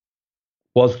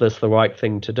 Was this the right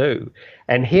thing to do?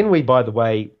 And Henry, by the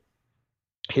way,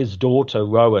 his daughter,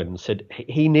 Rowan, said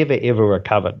he never, ever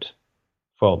recovered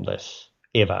from this,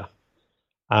 ever.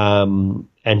 And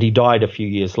he died a few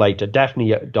years later.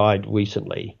 Daphne died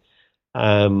recently.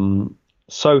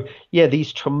 So, yeah,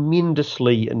 these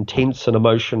tremendously intense and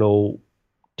emotional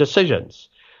decisions.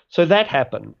 So that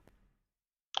happened.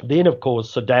 Then, of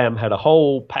course, Saddam had a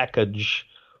whole package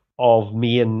of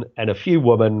men and a few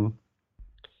women.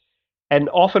 And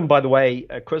often, by the way,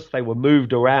 Chris, they were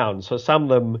moved around. So some of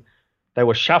them, they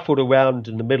were shuffled around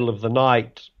in the middle of the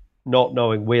night, not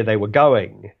knowing where they were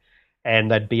going.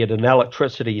 And they'd be at an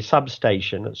electricity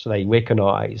substation, so they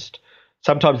recognized.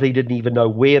 Sometimes they didn't even know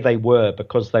where they were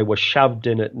because they were shoved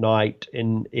in at night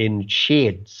in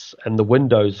sheds, and the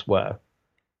windows were.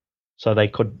 So they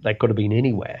could have been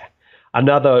anywhere.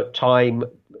 Another time,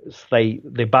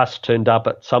 their bus turned up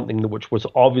at something which was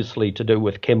obviously to do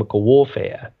with chemical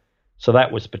warfare. So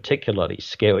that was particularly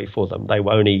scary for them. They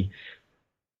were only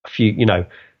a few,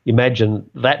 imagine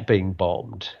that being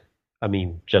bombed. I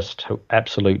mean, just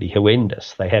absolutely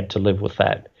horrendous. They had to live with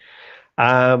that.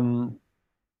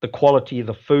 The quality of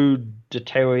the food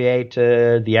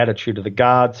deteriorated. The attitude of the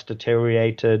guards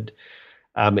deteriorated.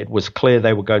 It was clear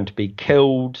they were going to be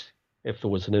killed if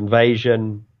there was an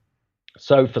invasion.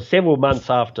 So for several months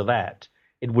after that,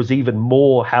 it was even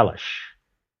more hellish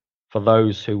for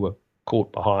those who were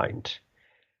caught behind.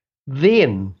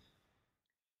 Then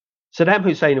Saddam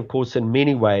Hussein, of course, in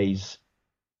many ways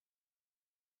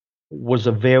was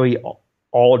a very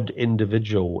odd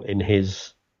individual in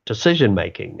his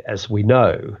decision-making, as we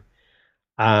know.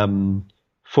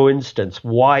 For instance,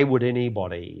 why would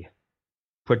anybody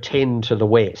pretend to the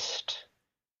West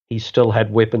he still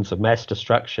had weapons of mass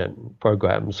destruction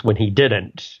programs when he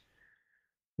didn't?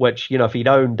 Which, if he'd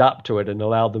owned up to it and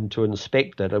allowed them to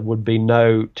inspect it, it would be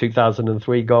no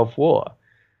 2003 Gulf War.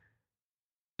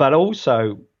 But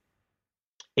also,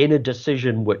 in a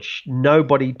decision which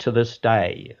nobody to this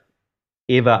day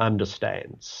ever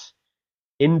understands,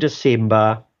 in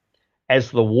December,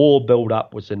 as the war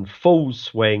build-up was in full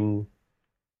swing,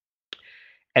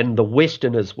 and the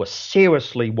Westerners were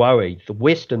seriously worried, the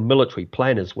Western military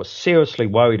planners were seriously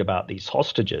worried about these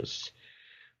hostages.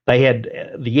 They had,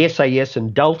 the SAS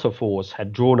and Delta Force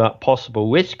had drawn up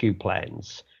possible rescue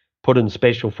plans, put in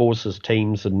special forces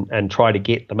teams and try to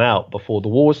get them out before the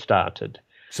war started.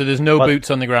 So there's no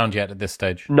boots on the ground yet at this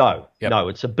stage? No, Yep. No,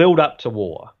 it's a build-up to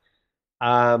war.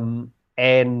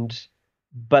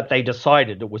 But they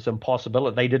decided it was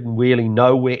impossible. They didn't really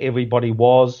know where everybody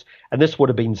was. And this would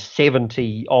have been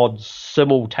 70-odd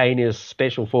simultaneous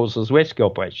special forces rescue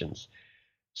operations.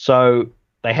 So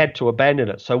they had to abandon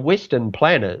it. So Western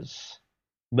planners,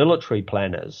 military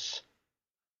planners,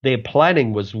 their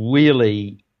planning was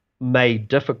really made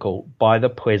difficult by the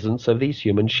presence of these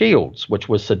human shields, which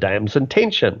was Saddam's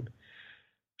intention.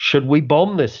 Should we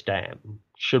bomb this dam?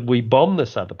 Should we bomb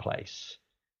this other place?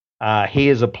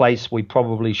 Here's a place we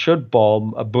probably should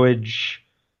bomb, a bridge,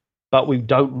 but we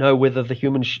don't know whether the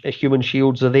human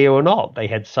shields are there or not. They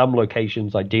had some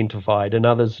locations identified and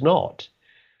others not.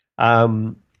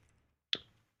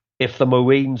 If the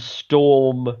Marines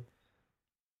storm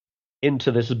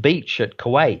into this beach at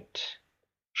Kuwait,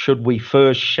 should we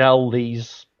first shell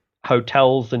these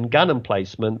hotels and gun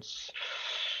emplacements?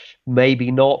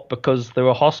 Maybe not, because there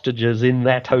are hostages in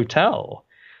that hotel.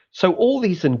 So all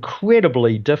these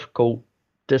incredibly difficult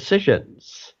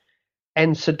decisions.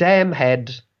 And Saddam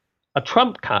had a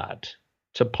trump card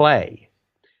to play.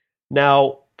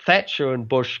 Now, Thatcher and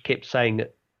Bush kept saying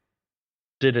it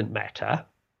didn't matter,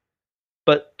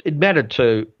 but it mattered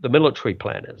to the military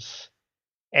planners.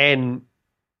 And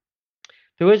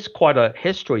there is quite a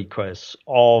history, Chris,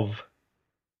 of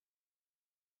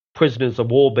prisoners of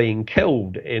war being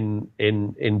killed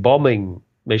in bombing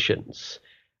missions.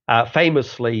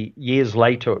 Famously, years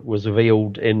later, it was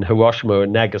revealed in Hiroshima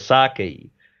and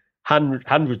Nagasaki,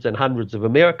 hundreds and hundreds of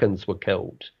Americans were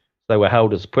killed. They were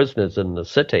held as prisoners in the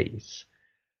cities.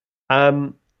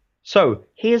 So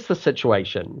here's the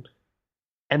situation.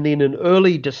 And then in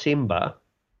early December,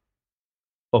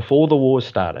 before the war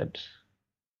started,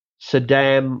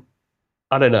 Saddam,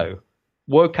 I don't know,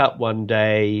 woke up one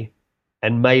day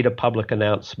and made a public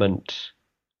announcement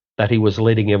that he was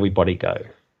letting everybody go.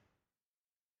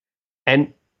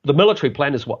 And the military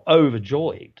planners were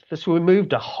overjoyed. This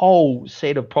removed a whole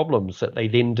set of problems that they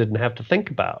then didn't have to think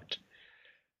about.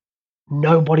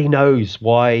 Nobody knows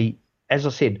why. As I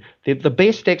said, the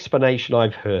best explanation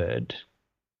I've heard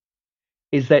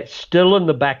is that still in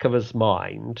the back of his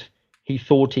mind, he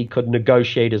thought he could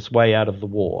negotiate his way out of the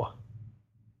war.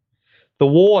 The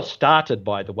war started,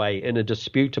 by the way, in a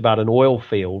dispute about an oil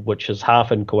field, which is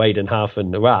half in Kuwait and half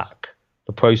in Iraq,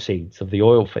 the proceeds of the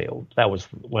oil field. That was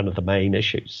one of the main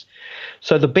issues.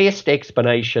 So the best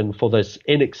explanation for this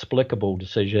inexplicable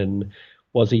decision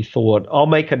was he thought, I'll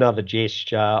make another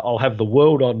gesture. I'll have the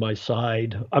world on my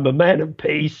side. I'm a man of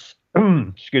peace.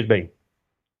 Excuse me.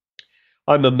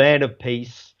 I'm a man of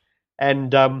peace.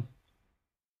 And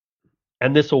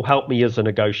this will help me as a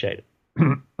negotiator.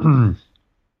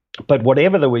 But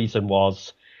whatever the reason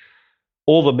was,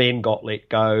 all the men got let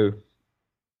go,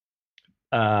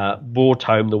 brought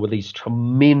home. There were these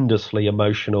tremendously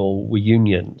emotional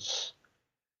reunions.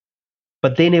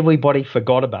 But then everybody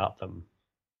forgot about them.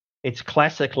 It's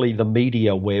classically the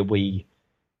media where we,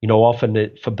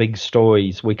 often for big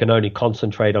stories, we can only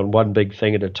concentrate on one big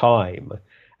thing at a time.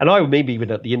 And I remember even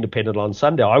at the Independent on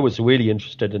Sunday, I was really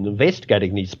interested in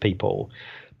investigating these people.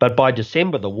 But by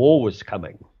December, the war was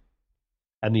coming.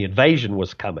 And the invasion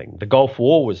was coming. The Gulf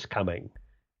War was coming.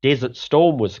 Desert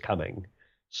Storm was coming.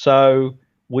 So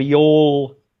we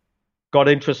all got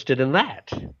interested in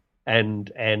that.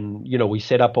 And we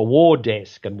set up a war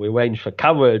desk and we arranged for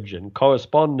coverage and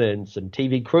correspondence and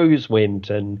TV crews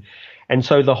went. And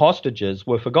so the hostages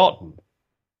were forgotten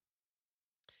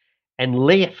and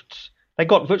left. They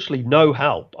got virtually no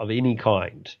help of any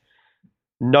kind.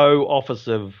 No office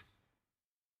of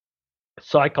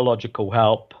psychological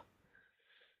help.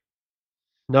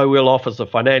 No real office of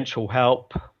financial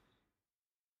help.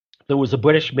 There was a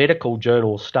British Medical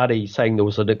Journal study saying there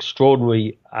was an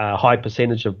extraordinary high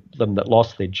percentage of them that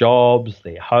lost their jobs,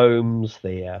 their homes,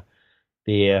 their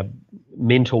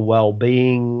mental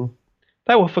well-being.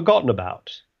 They were forgotten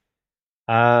about.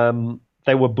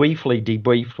 They were briefly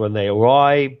debriefed when they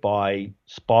arrived by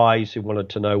spies who wanted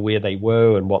to know where they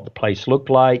were and what the place looked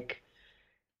like.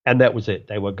 And that was it.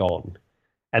 They were gone.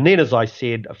 And then, as I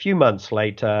said, a few months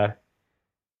later,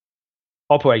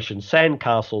 Operation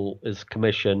Sandcastle is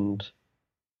commissioned,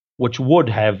 which would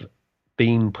have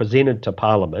been presented to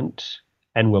Parliament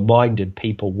and reminded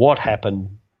people what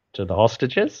happened to the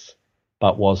hostages,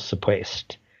 but was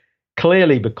suppressed.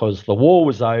 Clearly because the war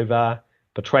was over,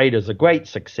 portrayed as a great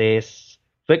success,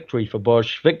 victory for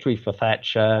Bush, victory for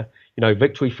Thatcher,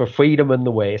 victory for freedom in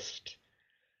the West.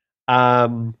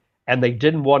 And they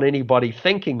didn't want anybody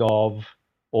thinking of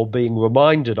or being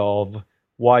reminded of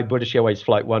why British Airways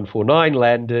Flight 149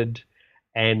 landed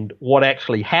and what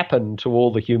actually happened to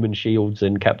all the human shields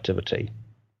in captivity.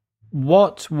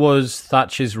 What was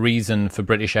Thatcher's reason for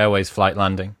British Airways flight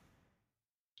landing?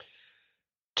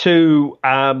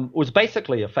 Was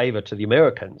basically a favor to the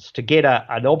Americans to get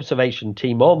an observation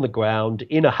team on the ground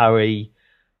in a hurry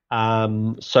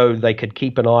so they could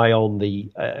keep an eye on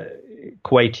the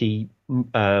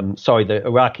the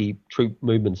Iraqi troop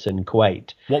movements in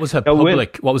Kuwait. What was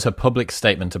her public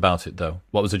statement about it, though?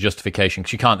 What was her justification?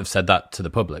 She can't have said that to the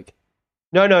public.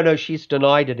 No. She's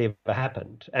denied it ever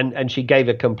happened, and she gave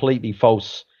a completely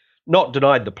false not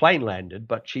denied the plane landed,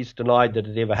 but she's denied that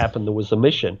it ever happened there was a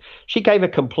mission. She gave a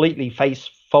completely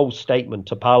false statement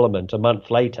to Parliament a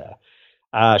month later.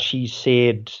 She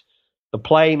said the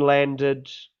plane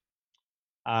landed,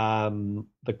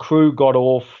 the crew got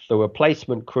off, the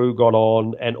replacement crew got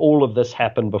on, and all of this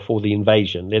happened before the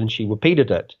invasion. Then she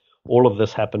repeated it. All of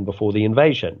this happened before the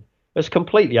invasion. It's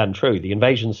completely untrue. The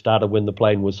invasion started when the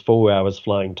plane was 4 hours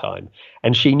flying time.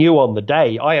 And she knew on the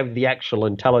day. I have the actual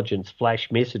intelligence flash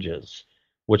messages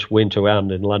which went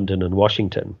around in London and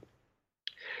Washington.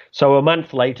 So a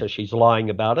month later, she's lying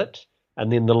about it.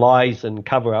 And then the lies and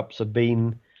cover-ups have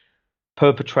been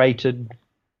perpetrated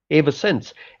ever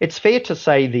since. It's fair to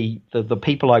say the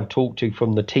people I've talked to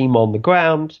from the team on the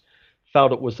ground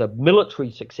felt it was a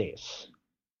military success,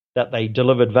 that they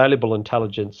delivered valuable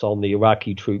intelligence on the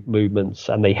Iraqi troop movements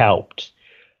and they helped.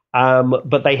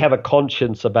 But they have a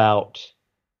conscience about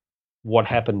what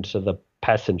happened to the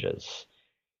passengers.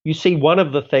 You see, one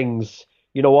of the things,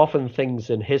 often things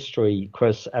in history,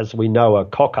 Chris, as we know, are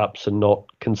cock-ups and not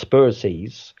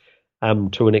conspiracies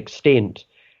to an extent.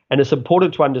 And it's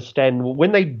important to understand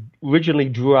when they originally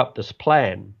drew up this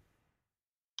plan,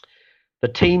 the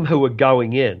team who were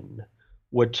going in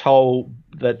were told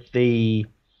that the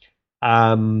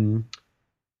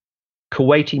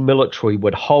Kuwaiti military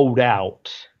would hold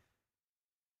out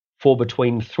for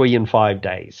between 3 and 5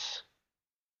 days.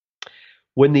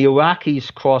 When the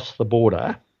Iraqis crossed the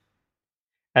border,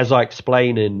 as I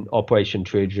explain in Operation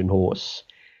Trojan Horse,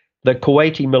 the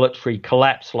Kuwaiti military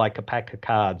collapsed like a pack of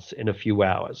cards in a few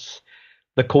hours.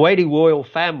 The Kuwaiti royal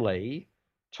family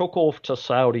took off to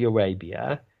Saudi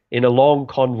Arabia in a long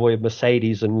convoy of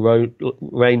Mercedes and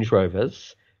Range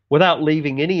Rovers without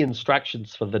leaving any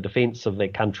instructions for the defense of their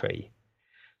country.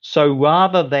 So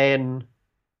rather than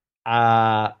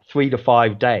 3 to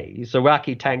 5 days,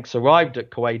 Iraqi tanks arrived at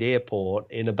Kuwait airport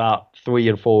in about 3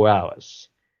 and 4 hours.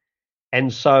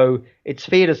 And so it's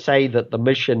fair to say that the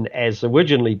mission as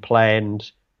originally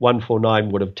planned,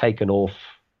 149, would have taken off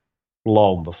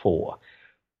long before.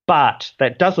 But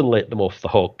that doesn't let them off the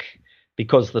hook,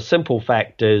 because the simple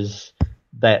fact is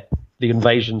that the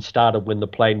invasion started when the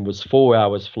plane was 4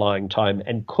 hours flying time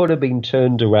and could have been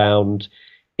turned around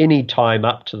any time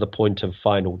up to the point of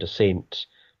final descent,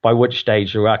 by which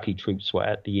stage Iraqi troops were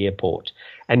at the airport.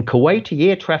 And Kuwaiti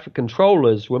air traffic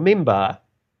controllers, remember,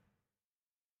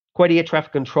 Kuwaiti air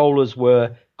traffic controllers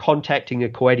were contacting a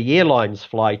Kuwaiti Airlines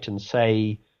flight and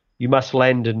say, you must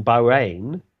land in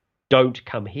Bahrain, don't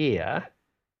come here.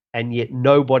 And yet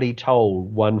nobody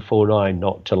told 149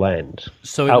 not to land.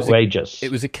 So outrageous. It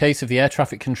was a case of the air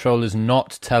traffic controllers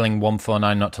not telling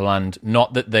 149 not to land,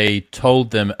 not that they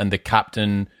told them and the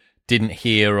captain didn't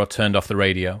hear or turned off the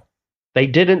radio. They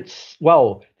didn't.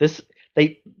 Well,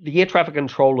 the air traffic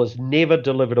controllers never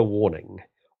delivered a warning.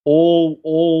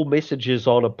 All messages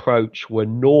on approach were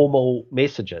normal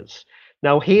messages.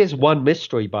 Now, here's one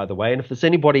mystery, by the way, and if there's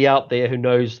anybody out there who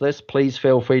knows this, please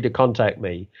feel free to contact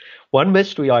me. One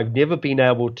mystery I've never been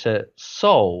able to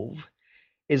solve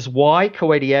is why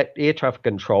Kuwaiti air traffic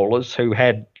controllers, who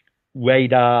had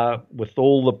radar with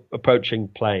all the approaching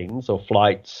planes or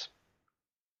flights,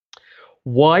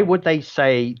 why would they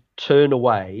say turn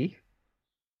away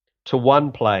to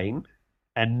one plane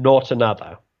and not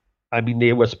another? I mean,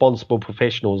 they're responsible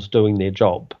professionals doing their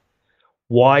job.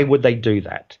 Why would they do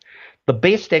that? The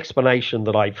best explanation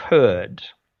that I've heard,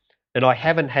 and I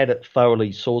haven't had it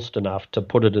thoroughly sourced enough to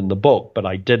put it in the book, but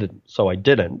I didn't,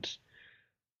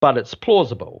 but it's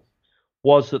plausible,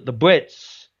 was that the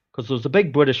Brits, because there was a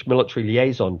big British military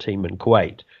liaison team in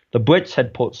Kuwait, the Brits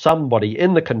had put somebody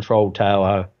in the control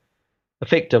tower,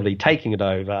 effectively taking it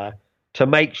over, to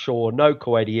make sure no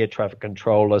Kuwaiti air traffic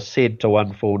controller said to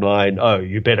 149, oh,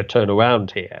 you better turn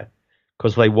around here,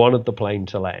 because they wanted the plane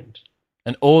to land.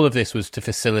 And all of this was to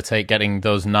facilitate getting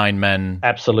those 9 men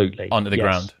absolutely onto the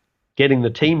ground. Getting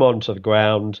the team onto the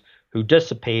ground who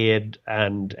disappeared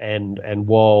and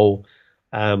while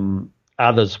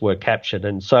others were captured.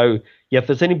 And so, if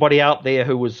there's anybody out there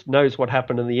who knows what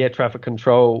happened in the air traffic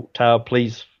control tower,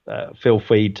 please feel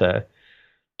free to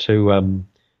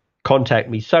contact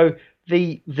me. So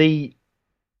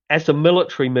as a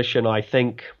military mission, I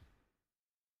think,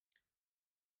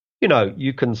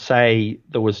 you can say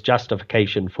there was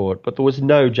justification for it, but there was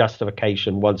no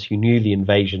justification once you knew the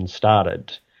invasion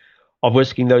started of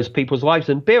risking those people's lives.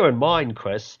 And bear in mind,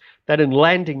 Chris, that in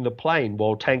landing the plane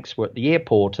while tanks were at the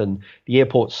airport and the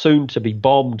airport soon to be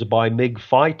bombed by MiG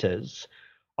fighters,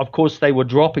 of course, they were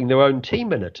dropping their own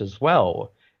team in it as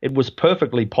well. It was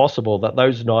perfectly possible that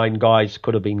those 9 guys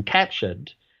could have been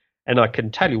captured. And I can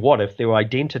tell you what, if their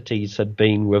identities had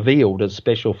been revealed as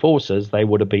special forces, they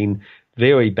would have been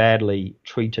very badly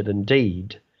treated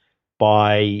indeed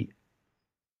by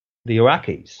the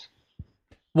Iraqis.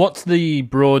 What's the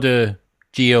broader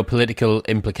geopolitical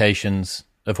implications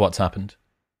of what's happened?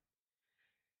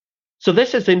 So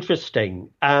this is interesting.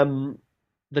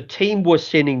 The team was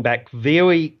sending back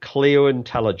very clear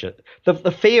intelligence.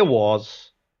 The fear was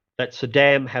that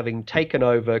Saddam, having taken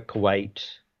over Kuwait,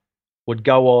 would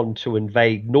go on to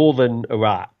invade northern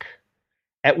Iraq,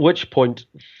 at which point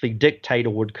the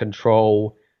dictator would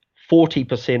control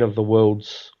 40% of the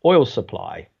world's oil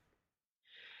supply.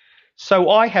 So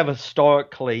I have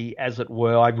historically, as it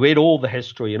were, I've read all the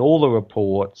history and all the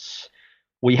reports.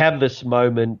 We have this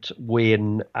moment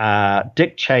when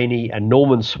Dick Cheney and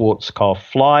Norman Schwarzkopf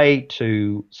fly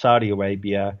to Saudi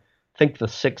Arabia, I think the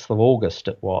 6th of August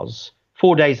it was,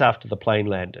 4 days after the plane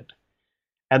landed.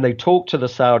 And they talk to the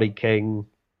Saudi king,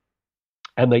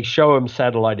 and they show him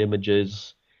satellite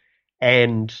images,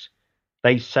 and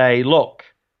they say, look,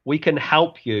 we can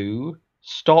help you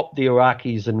stop the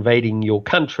Iraqis invading your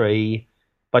country,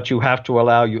 but you have to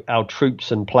allow our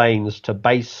troops and planes to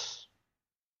base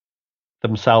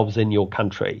themselves in your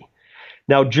country.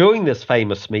 Now, during this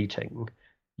famous meeting,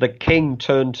 the king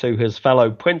turned to his fellow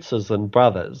princes and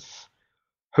brothers,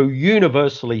 who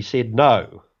universally said,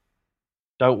 no,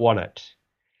 don't want it.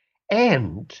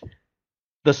 And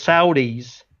the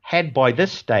Saudis had by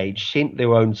this stage sent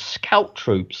their own scout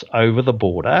troops over the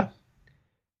border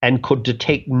and could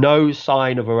detect no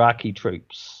sign of Iraqi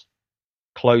troops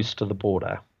close to the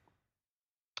border.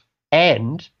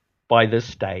 And by this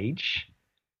stage,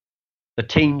 the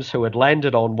teams who had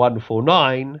landed on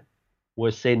 149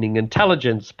 were sending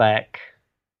intelligence back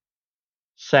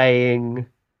saying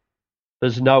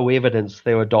there's no evidence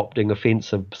they're adopting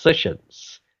offensive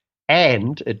positions.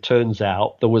 And it turns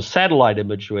out there was satellite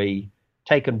imagery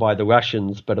taken by the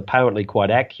Russians, but apparently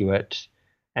quite accurate,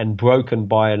 and broken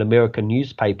by an American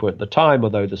newspaper at the time,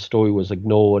 although the story was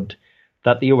ignored,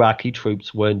 that the Iraqi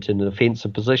troops weren't in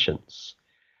offensive positions.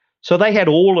 So they had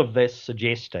all of this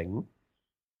suggesting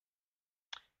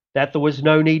that there was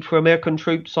no need for American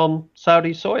troops on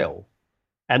Saudi soil.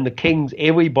 And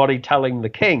everybody telling the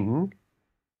king,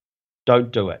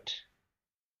 don't do it.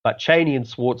 But Cheney and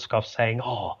Schwarzkopf saying,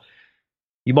 oh,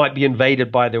 you might be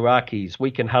invaded by the Iraqis.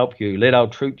 We can help you. Let our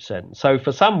troops in. So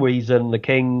for some reason, the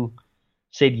king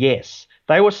said yes.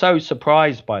 They were so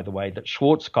surprised, by the way, that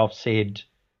Schwarzkopf said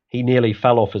he nearly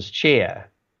fell off his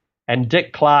chair. And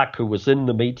Dick Clark, who was in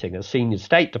the meeting, a senior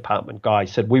State Department guy,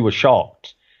 said, we were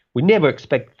shocked. We never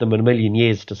expected them in a million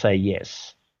years to say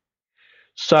yes.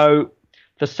 So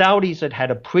the Saudis had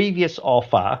had a previous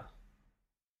offer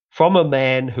from a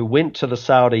man who went to the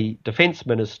Saudi defense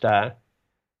minister,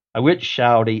 a rich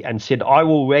Saudi, and said, I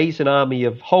will raise an army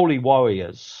of holy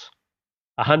warriors,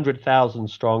 100,000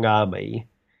 strong army,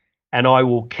 and I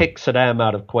will kick Saddam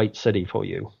out of Kuwait City for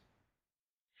you.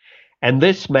 And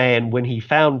this man, when he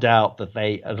found out that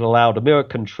they had allowed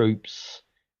American troops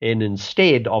in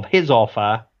instead of his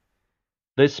offer,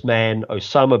 this man,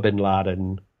 Osama bin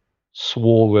Laden,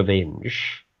 swore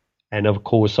revenge. And of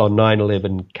course, on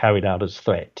 9/11, carried out his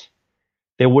threat.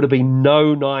 There would have been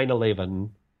no 9/11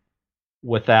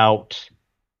 without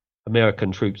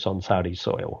American troops on Saudi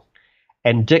soil.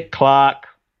 And Dick Clark,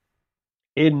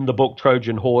 in the book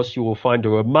Trojan Horse, you will find a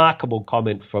remarkable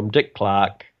comment from Dick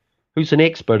Clark, who's an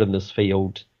expert in this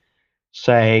field,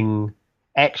 saying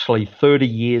actually 30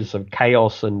 years of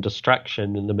chaos and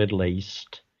destruction in the Middle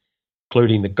East,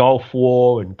 including the Gulf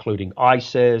War, including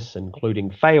ISIS, including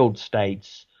failed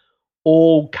states,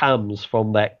 all comes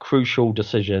from that crucial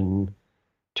decision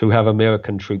to have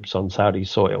American troops on Saudi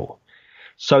soil.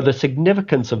 So the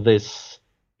significance of this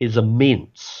is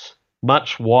immense,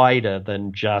 much wider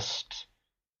than just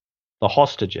the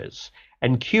hostages.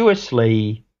 And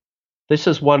curiously, this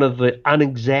is one of the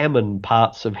unexamined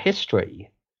parts of history.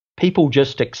 People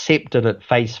just accepted at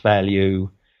face value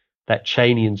that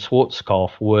Cheney and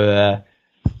Schwarzkopf were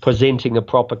presenting a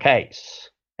proper case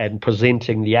and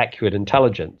presenting the accurate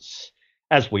intelligence.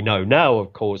 As we know now,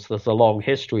 of course, there's a long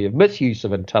history of misuse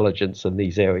of intelligence in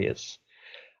these areas.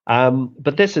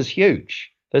 But this is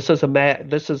huge. This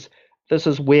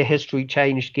is where history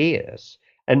changed gears.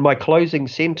 And my closing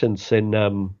sentence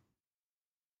in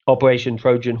Operation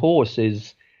Trojan Horse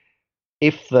is,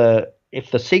 if the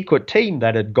secret team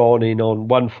that had gone in on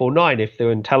 149, if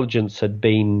their intelligence had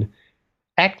been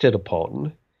acted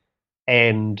upon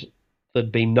and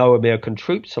there'd been no American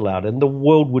troops allowed in, the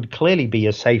world would clearly be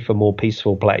a safer, more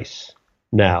peaceful place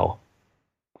now.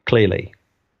 Clearly.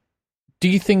 Do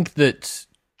you think that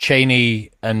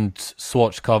Cheney and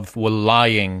Schwarzkopf were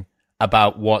lying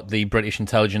about what the British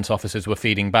intelligence officers were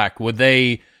feeding back? Were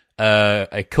they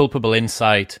a culpable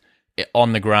insight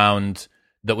on the ground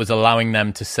that was allowing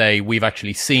them to say, we've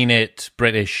actually seen it,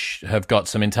 British have got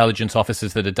some intelligence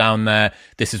officers that are down there,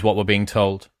 this is what we're being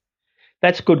told?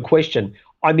 That's a good question.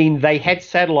 I mean, they had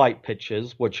satellite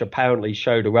pictures which apparently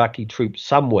showed Iraqi troops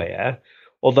somewhere,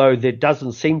 although there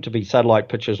doesn't seem to be satellite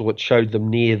pictures which showed them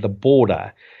near the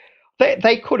border.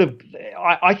 They could have.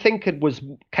 I think it was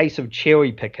a case of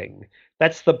cherry picking.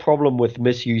 That's the problem with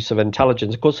misuse of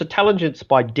intelligence. Of course, intelligence,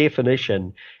 by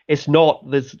definition, is not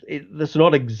there's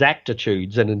not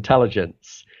exactitudes in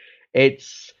intelligence.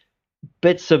 It's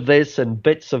bits of this and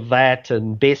bits of that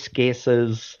and best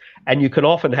guesses, and you can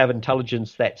often have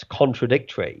intelligence that's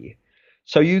contradictory.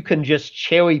 So you can just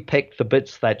cherry pick the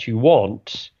bits that you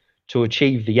want to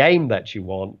achieve the aim that you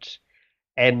want,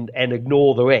 and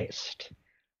ignore the rest.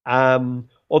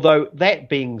 Although that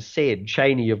being said,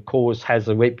 Cheney, of course, has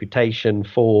a reputation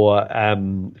for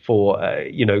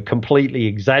completely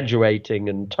exaggerating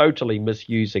and totally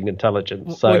misusing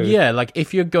intelligence. So, well, yeah, like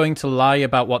if you're going to lie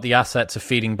about what the assets are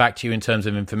feeding back to you in terms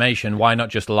of information, why not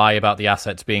just lie about the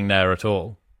assets being there at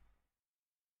all?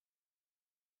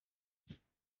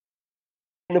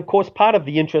 And of course, part of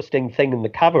the interesting thing in the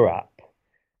cover-up,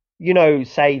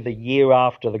 say the year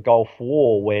after the Gulf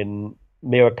War, when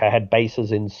America had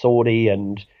bases in Saudi,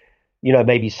 and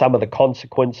maybe some of the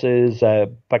consequences are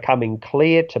becoming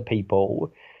clear to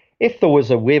people. If there was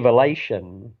a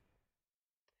revelation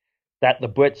that the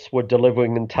Brits were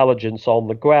delivering intelligence on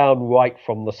the ground right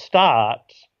from the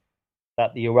start,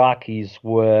 that the Iraqis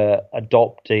were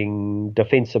adopting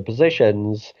defensive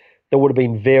positions, there would have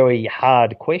been very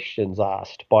hard questions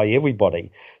asked by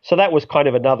everybody. So that was kind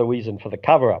of another reason for the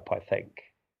cover-up, I think.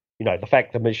 The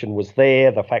fact the mission was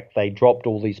there, the fact they dropped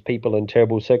all these people in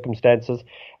terrible circumstances,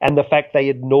 and the fact they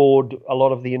ignored a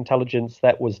lot of the intelligence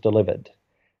that was delivered.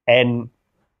 And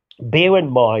bear in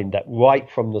mind that right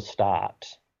from the start,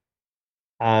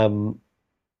 Mrs.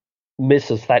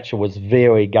 Thatcher was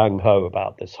very gung-ho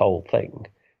about this whole thing,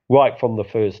 right from the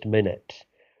first minute.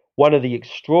 One of the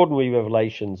extraordinary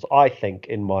revelations, I think,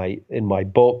 in my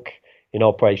book, in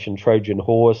Operation Trojan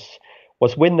Horse,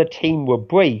 was when the team were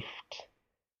briefed,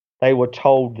 they were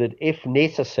told that if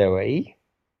necessary,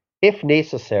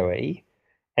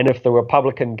 and if the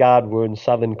Republican Guard were in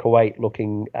southern Kuwait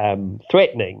looking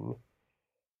threatening,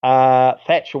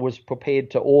 Thatcher was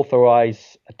prepared to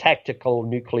authorize a tactical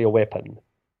nuclear weapon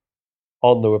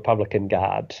on the Republican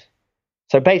Guard.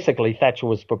 So basically, Thatcher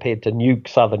was prepared to nuke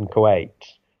southern Kuwait,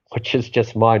 which is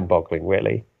just mind-boggling,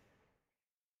 really.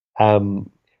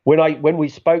 When we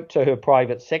spoke to her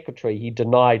private secretary, he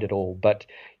denied it all. But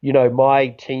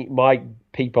my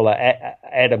people are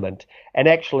adamant. And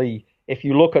actually, if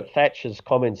you look at Thatcher's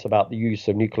comments about the use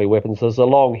of nuclear weapons, there's a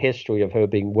long history of her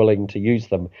being willing to use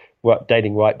them,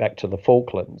 dating right back to the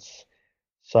Falklands.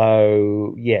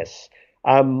 So yes,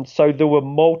 so there were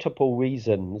multiple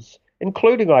reasons,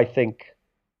 including, I think,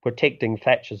 protecting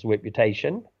Thatcher's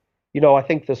reputation. I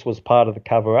think this was part of the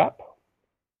cover-up.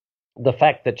 The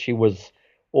fact that she was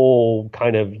all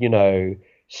kind of,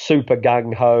 super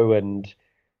gung-ho and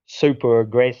super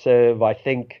aggressive. I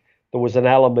think there was an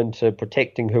element of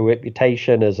protecting her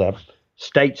reputation as a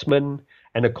statesman.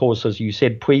 And of course, as you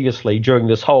said previously, during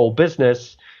this whole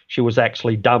business, she was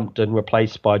actually dumped and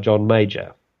replaced by John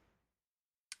Major.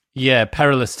 Yeah,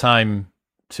 perilous time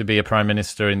to be a prime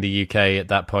minister in the UK at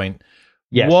that point.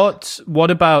 Yes.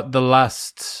 What about the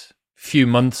last few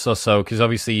months or so? Because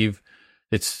obviously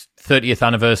it's 30th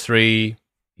anniversary.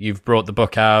 You've brought the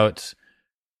book out,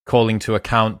 calling to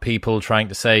account people, trying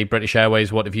to say, British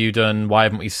Airways, what have you done? Why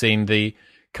haven't we seen the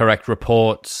correct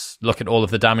reports? Look at all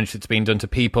of the damage that's been done to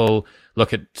people.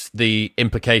 Look at the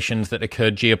implications that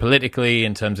occurred geopolitically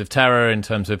in terms of terror, in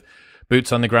terms of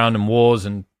boots on the ground and wars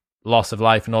and loss of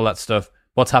life and all that stuff.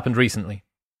 What's happened recently?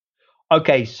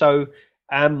 Okay, so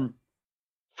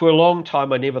for a long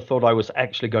time, I never thought I was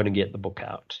actually going to get the book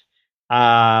out.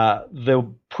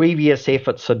 The previous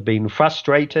efforts had been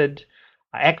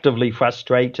actively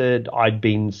frustrated. I'd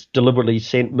been deliberately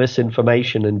sent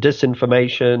misinformation and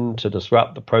disinformation to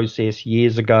disrupt the process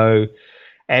years ago.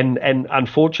 And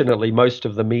unfortunately, most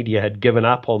of the media had given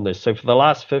up on this. So for the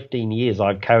last 15 years,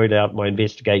 I've carried out my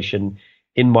investigation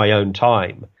in my own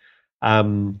time.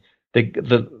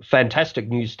 The fantastic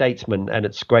New Statesman and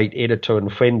its great editor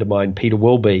and friend of mine, Peter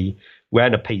Wilby,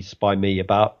 ran a piece by me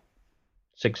about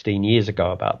 16 years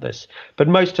ago about this, but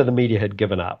most of the media had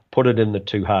given up, put it in the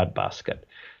too hard basket.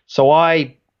 So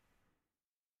I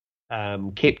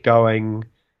kept going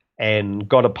and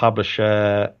got a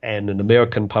publisher and an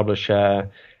American publisher,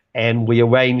 and we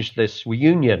arranged this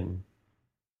reunion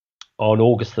on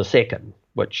August the 2nd,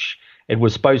 which it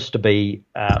was supposed to be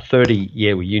a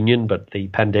 30-year reunion, but the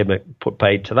pandemic put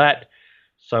paid to that.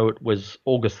 So it was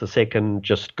August the 2nd,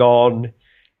 just gone.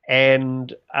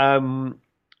 And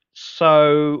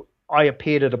so I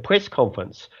appeared at a press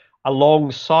conference.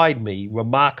 Alongside me,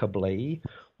 remarkably,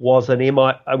 was a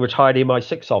retired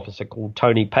MI6 officer called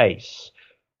Tony Pace,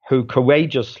 who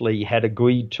courageously had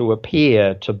agreed to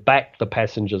appear to back the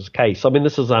passenger's case. I mean,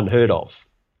 this is unheard of.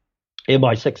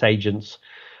 MI6 agents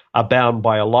are bound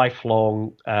by a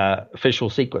lifelong Official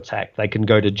Secrets Act. They can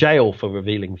go to jail for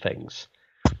revealing things.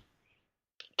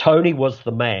 Tony was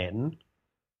the man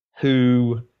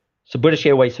who, so British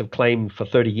Airways have claimed for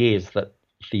 30 years that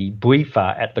the briefer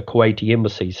at the Kuwaiti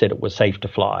embassy said it was safe to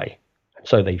fly, and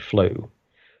so they flew.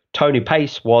 Tony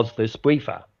Pace was this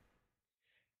briefer,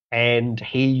 and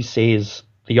he says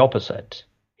the opposite.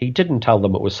 He didn't tell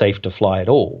them it was safe to fly at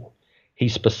all. He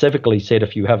specifically said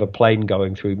if you have a plane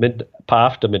going through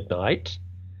after midnight,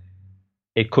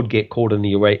 it could get caught in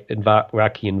the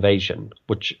Iraqi invasion,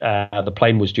 which the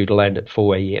plane was due to land at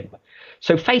 4 a.m.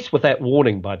 So faced with that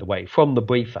warning, by the way, from the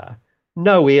briefer,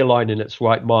 no airline in its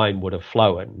right mind would have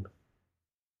flown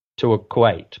to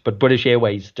Kuwait, but British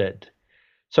Airways did.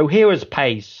 So here is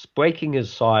Pace breaking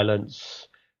his silence,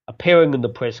 appearing in the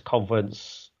press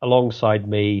conference alongside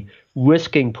me,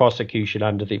 risking prosecution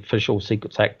under the Official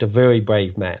Secrets Act, a very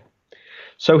brave man.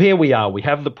 So here we are. We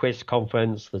have the press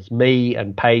conference. There's me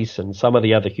and Pace and some of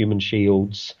the other human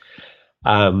shields.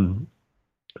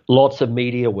 Lots of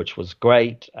media, which was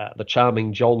great. The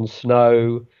charming Jon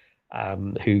Snow,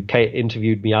 who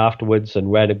interviewed me afterwards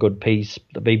and ran a good piece,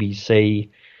 the BBC.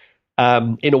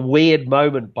 In a weird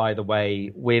moment, by the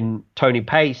way, when Tony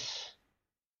Pace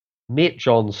met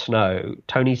Jon Snow,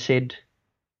 Tony said,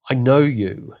 "I know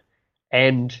you."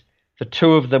 And the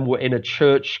two of them were in a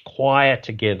church choir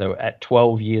together at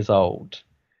 12 years old.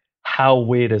 How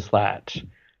weird is that?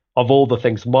 Of all the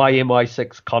things, my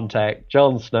MI6 contact,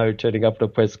 Jon Snow, turning up at a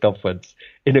press conference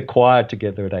in a choir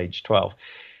together at age 12.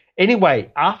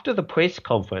 Anyway, after the press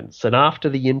conference and after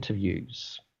the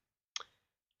interviews,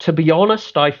 to be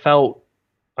honest, obviously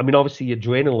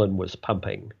adrenaline was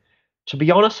pumping. To be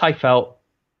honest, I felt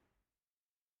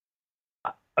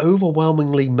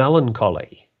overwhelmingly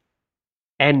melancholy.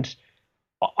 And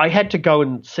I had to go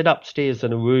and sit upstairs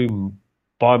in a room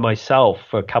by myself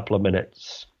for a couple of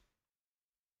minutes.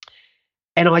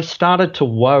 And I started to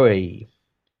worry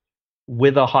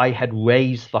whether I had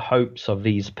raised the hopes of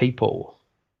these people.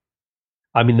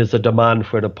 I mean, there's a demand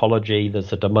for an apology.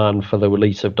 There's a demand for the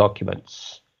release of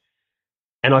documents.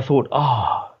 And I thought,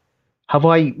 have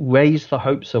I raised the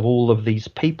hopes of all of these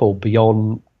people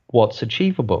beyond what's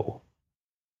achievable?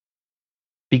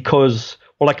 Because,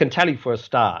 well, I can tell you for a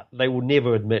start, they will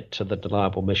never admit to the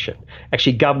deniable mission.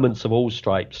 Actually, governments of all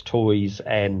stripes, Tories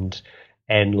and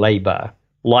Labour,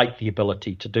 like the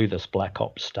ability to do this black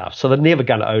ops stuff. So they're never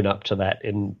going to own up to that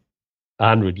in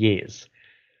 100 years.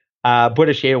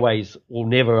 British Airways will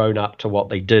never own up to what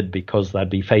they did because they'd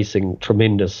be facing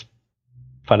tremendous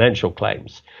financial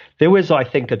claims. There is, I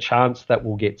think, a chance that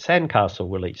we'll get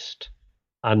Sandcastle released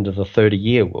under the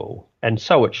 30-year rule. And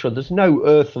so it should. There's no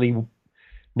earthly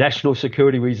national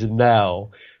security reason now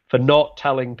for not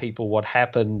telling people what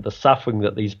happened, the suffering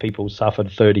that these people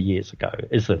suffered 30 years ago,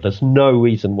 is that there's no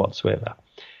reason whatsoever.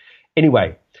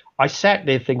 Anyway, I sat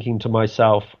there thinking to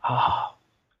myself, I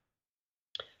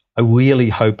really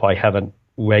hope I haven't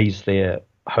raised their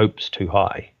hopes too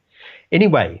high.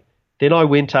 Anyway, then I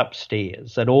went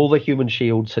upstairs and all the human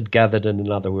shields had gathered in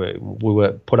another room. We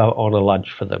were put on a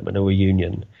lunch for them in a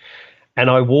reunion. And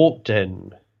I walked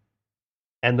in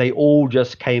and they all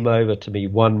just came over to me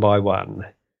one by one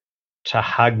to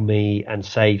hug me and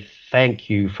say, thank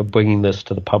you for bringing this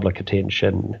to the public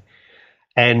attention.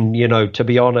 And, to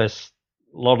be honest,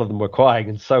 a lot of them were crying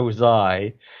and so was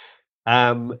I.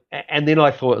 And then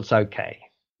I thought it's okay,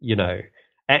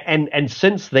 And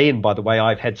since then, by the way,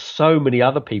 I've had so many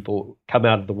other people come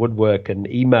out of the woodwork and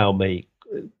email me,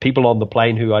 people on the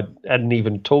plane who I hadn't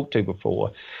even talked to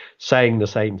before, saying the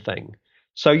same thing.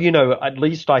 So, at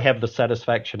least I have the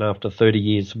satisfaction after 30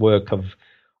 years' work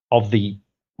of the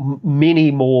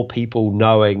many more people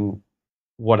knowing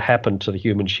what happened to the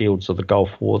human shields of the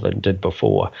Gulf War than did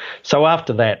before. So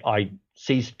after that, I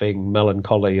ceased being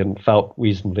melancholy and felt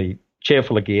reasonably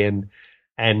cheerful again.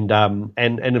 And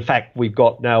in fact, we've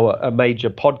got now a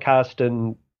major podcast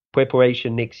in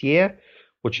preparation next year,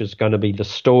 which is going to be the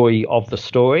story of the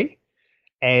story.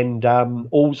 And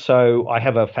also, I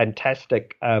have a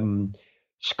fantastic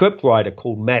scriptwriter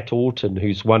called Matt Orton,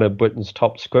 who's one of Britain's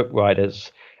top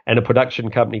scriptwriters, and a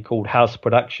production company called House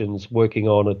Productions working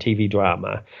on a TV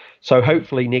drama. So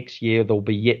hopefully next year there'll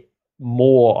be yet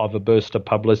more of a burst of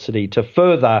publicity to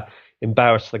further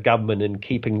embarrass the government in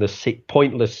keeping this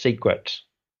pointless secret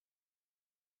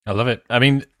I love it. I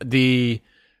mean, the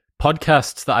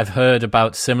podcasts that I've heard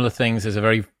about similar things is a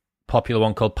very popular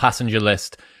one called Passenger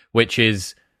List, which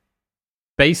is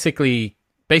basically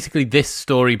this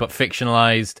story but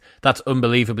fictionalized. That's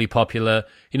unbelievably popular.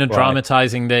 You know, Right.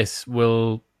 dramatizing this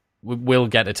will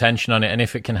get attention on it, and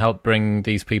if it can help bring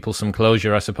these people some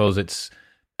closure, I suppose it's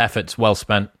efforts well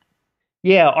spent.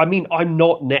 Yeah, I mean, I'm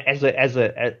not as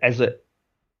a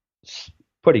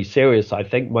pretty serious. I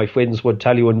think my friends would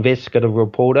tell you, investigative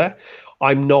reporter.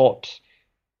 I'm not.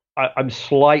 I'm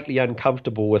slightly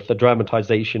uncomfortable with the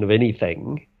dramatization of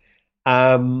anything.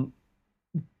 Um,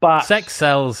 but Sex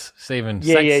sells, Stephen.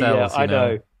 yeah, Sex yeah, yeah. sells, you I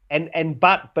know.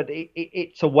 know. But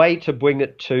it's a way to bring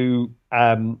it to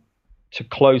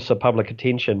closer public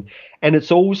attention, and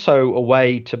it's also a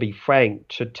way, to be frank,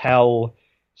 to tell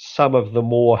some of the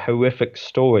more horrific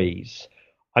stories.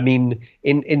 I mean,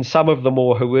 in some of the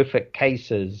more horrific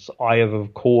cases, I have,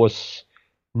 of course,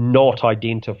 not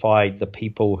identified the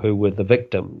people who were the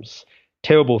victims.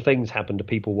 Terrible things happened to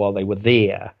people while they were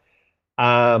there.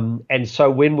 And so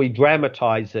when we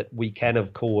dramatize it, we can,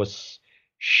 of course,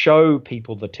 show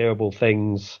people the terrible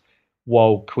things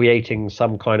while creating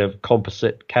some kind of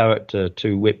composite character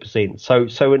to represent.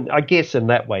 I guess in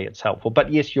that way it's helpful.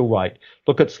 But yes, you're right.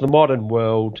 Look, it's the modern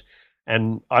world,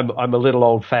 and I'm a little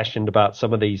old-fashioned about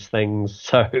some of these things.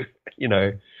 So, you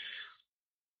know.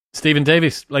 Stephen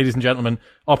Davis, ladies and gentlemen,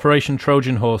 Operation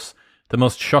Trojan Horse, the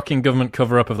most shocking government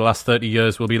cover-up of the last 30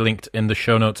 years, will be linked in the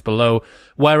show notes below.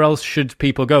 Where else should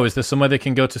people go? Is there somewhere they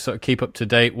can go to sort of keep up to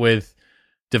date with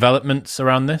developments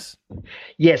around this?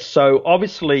 Yes, so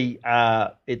obviously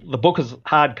the book is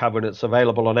hardcover and it's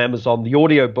available on Amazon. The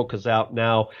audio book is out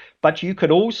now, but you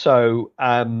can also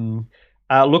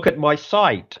look at my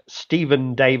site,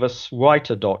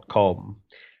 stephendaviswriter.com.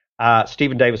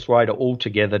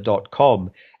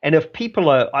 StephenDavisWriterAltogether.com. And if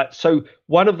people so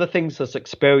one of the things this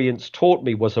experience taught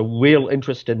me was a real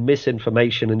interest in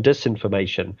misinformation and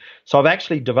disinformation. So I've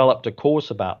actually developed a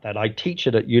course about that. I teach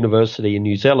it at university in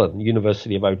New Zealand,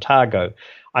 University of Otago.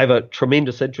 I have a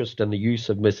tremendous interest in the use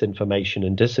of misinformation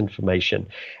and disinformation.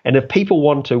 And if people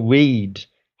want to read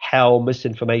how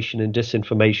misinformation and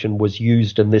disinformation was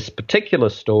used in this particular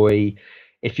story,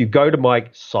 if you go to my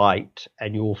site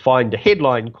and you will find a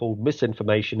headline called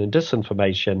Misinformation and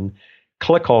Disinformation,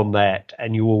 click on that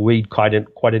and you will read quite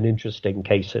an interesting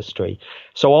case history.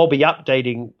 So I'll be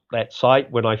updating that site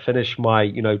when I finish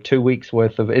my 2 weeks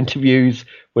worth of interviews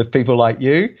with people like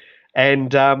you,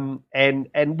 and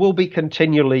we'll be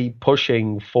continually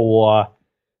pushing for,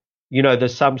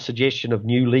 there's some suggestion of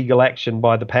new legal action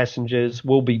by the passengers.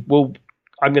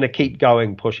 I'm going to keep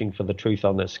going pushing for the truth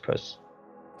on this, Chris.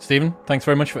 Stephen, thanks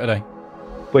very much for today.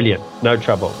 Brilliant. No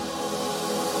trouble.